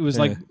bottom, but it was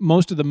Yeah. like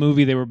most of the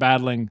movie they were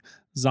battling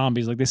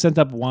zombies. Like they sent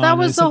up one. That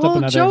and they was the sent up whole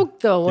another. joke,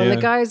 though. When the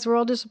Yeah. guys were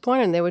all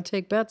disappointed, and they would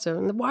take bets.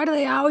 And why do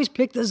they always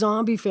pick the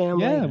zombie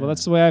family? Yeah, well,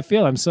 that's the way I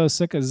feel. I'm so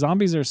sick of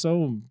zombies. Are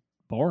so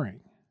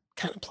boring.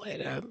 Kind of play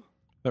it out.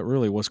 That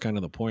really was kind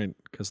of the point,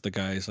 because the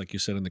guys, like you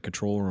said, in the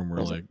control room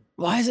were like,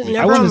 Why is it I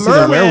never want a to see the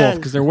werewolf merman?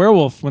 because they're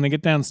werewolf. When they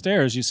get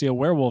downstairs, you see a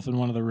werewolf in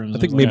one of the rooms. I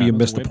think maybe you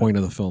missed the point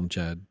of the film,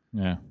 Chad.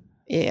 Yeah.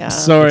 Yeah.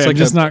 Sorry, It's I'm like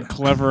just a- not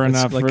clever it's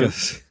enough like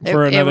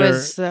for It another.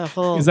 was the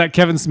whole. Is that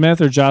Kevin Smith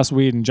or Joss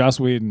Whedon? Joss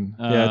Whedon.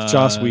 Yeah, it's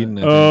Joss Whedon.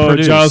 I think. Oh,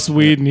 Produced. Joss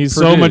Whedon. He's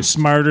so much Produced.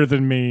 smarter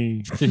than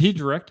me. Did he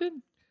direct it?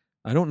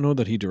 I don't know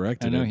that he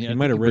directed I know it. he- He I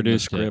might think have he written the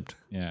produced it. script.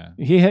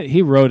 Yeah.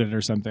 He wrote it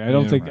or something. I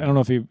don't Yeah, think. right. I don't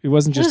know if he. It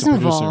wasn't He just was a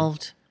producer.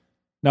 involved.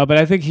 No, but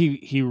I think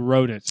he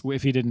wrote it.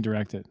 If he didn't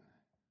direct it,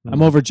 I'm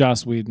Hmm. over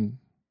Joss Whedon.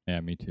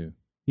 Yeah, me too.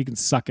 He can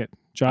suck it.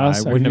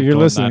 Joss, I wouldn't have you're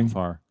gone listening. that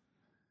far.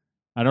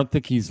 I don't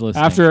think he's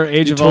listening. After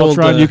Age You of told,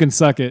 Ultron, you can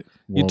suck it.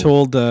 You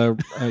told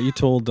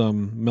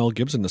Mel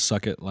Gibson to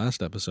suck it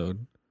last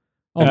episode.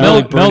 Oh, Uh,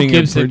 Mel burning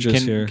your Gibson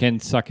bridges here. can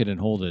suck it and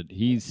hold it.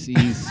 He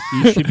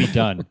should be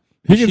done.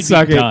 He can should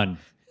suck be it. done.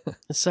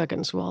 Suck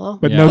and swallow.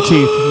 But Yeah. no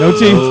teeth. No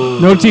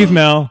teeth. No teeth,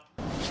 Mel.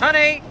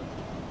 Honey,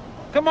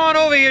 come on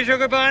over here,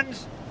 Sugar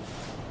Buns.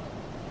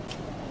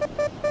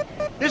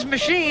 This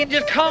machine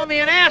just called me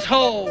an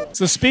asshole.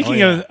 So speaking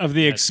yeah. of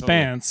The Yeah,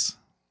 Expanse,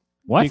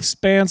 What? The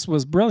Expanse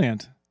was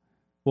brilliant.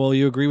 Well,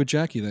 you agree with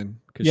Jackie then?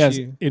 'Cause Yes,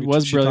 it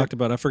was she brilliant. talked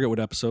about, I forget what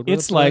episode. What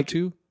It's episode like-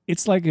 two?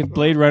 It's like if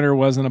Blade Runner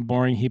wasn't a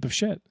boring heap of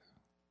shit.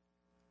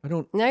 I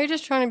don't. Now you're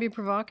just trying to be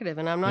provocative,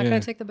 and I'm not Yeah.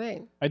 going to take the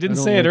bait. I didn't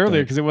don't say it like earlier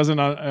that. because it wasn't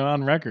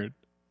on record.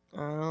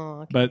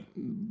 Oh, okay. But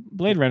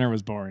Blade Runner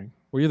was boring.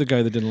 Well, you're the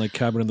guy that didn't like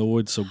Cabin in the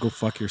Woods, so go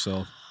fuck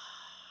yourself.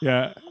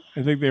 Yeah,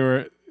 I think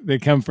they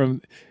come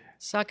from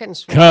Suck it and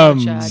swallow,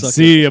 come Chad.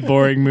 see a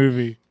boring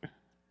movie.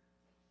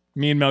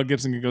 Me and Mel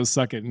Gibson could go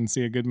suck it and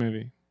see a good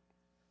movie.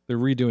 They're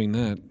redoing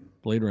that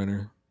Blade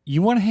Runner.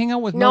 You want to hang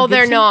out with No, Mel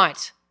they're Gibson?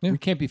 not. Yeah. We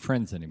can't be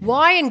friends anymore.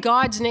 Why in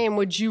God's name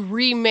would you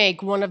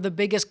remake one of the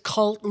biggest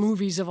cult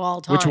movies of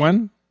all time? Which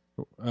one?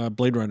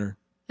 Blade Runner.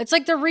 It's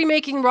like they're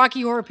remaking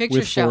Rocky Horror Picture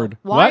With Show. Ford.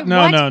 Why? What?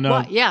 No.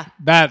 What? Yeah.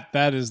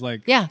 That is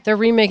like Yeah, they're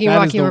remaking that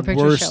is Rocky Horror the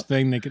Picture worst Show.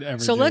 thing they could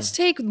ever So do. let's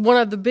take one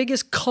of the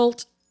biggest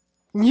cult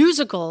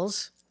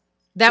musicals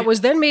that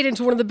was then made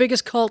into one of the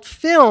biggest cult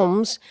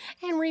films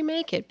and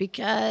remake it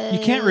because You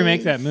can't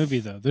remake that movie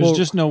though. There's Well-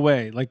 just no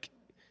way. Like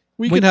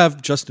We could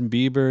have Justin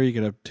Bieber. You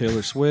could have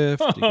Taylor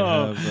Swift. You could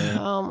have.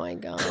 Oh my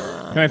god!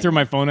 can I throw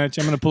my phone at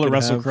you? I'm going to pull a Could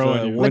Russell have, Crowe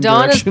at you. One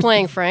Madonna's Direction.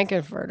 playing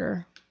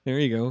Frankenfurter. There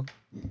you go.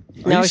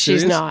 Are No, you she's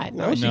serious? not.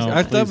 No, she's No,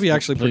 not. That'd be please,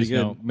 actually pretty please, good.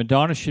 no.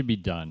 Madonna should be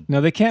done.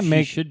 No, they can't She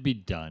make. should be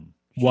done.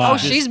 Why? Oh,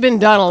 she's been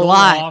done a Go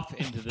lot. off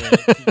into the,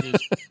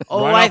 just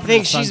Oh, right I off into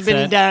think the she's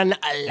been sunset done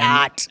a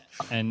lot.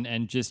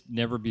 and just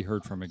never be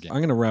heard from again. I'm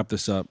going to wrap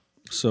this up.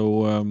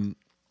 So,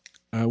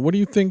 what do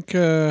you think?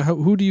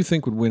 Who do you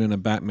think would win in a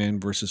Batman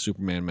versus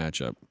Superman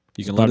matchup?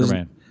 You can let us.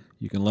 Spider-Man.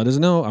 You can let us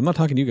know. I'm not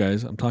talking to you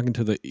guys. I'm talking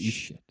to the.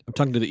 Shit. I'm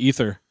talking to the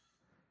ether.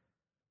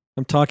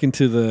 I'm talking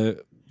to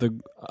the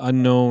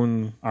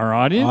unknown Our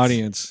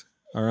audience?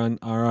 our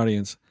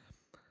audience.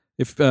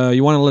 If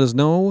you want to let us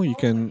know, you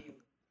can.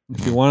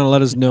 If you want to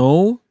let us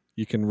know,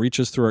 you can reach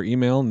us through our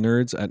email,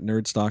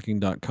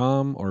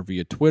 nerds@nerdstalking.com, or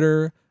via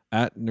Twitter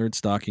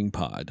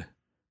 @nerdstalkingpod.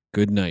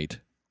 Good night.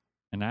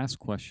 And ask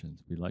questions.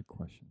 We like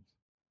questions.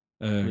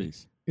 Uh,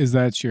 Please. Is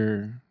that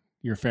your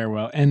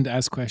farewell? And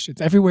ask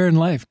questions everywhere in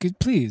life. Good,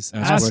 please.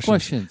 Ask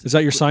questions. Is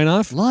that your sign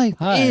off? Life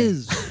Hi.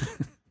 is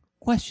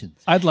questions.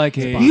 I'd like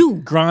a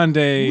You. grande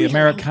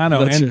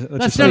americano. That's and your-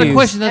 That's your not a sign.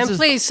 question. That's And a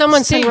please, someone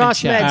send statement, Ross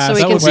Chad. meds so that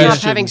he can would be stop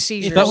a- having If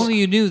seizures. only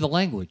you knew the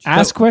language.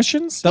 ask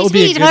questions. That would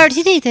be a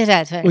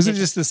good. Was it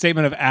just a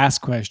statement of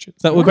ask questions?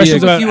 That would be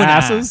questions a- about You and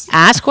asses.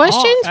 Ask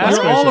questions? All, Ask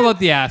we're all questions. about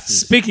the asses.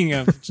 Speaking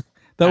of,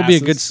 That would be a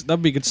good. asses. That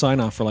would be a good sign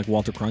off for like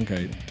Walter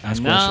Cronkite.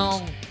 Ask now,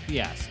 questions. the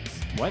asses.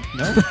 What?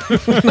 No.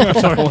 Not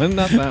that one.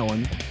 Not that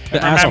one.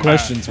 The ask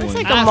questions It's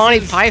one. like a Monty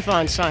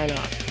Python sign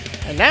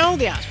off. And now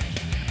the ask.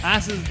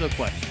 asses the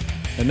question.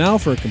 And now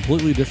for a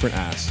completely different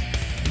ass.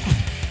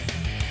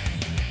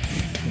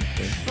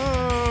 Okay.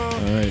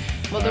 All right.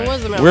 Well, there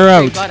was the We're three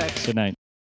out. buttocks. Good night.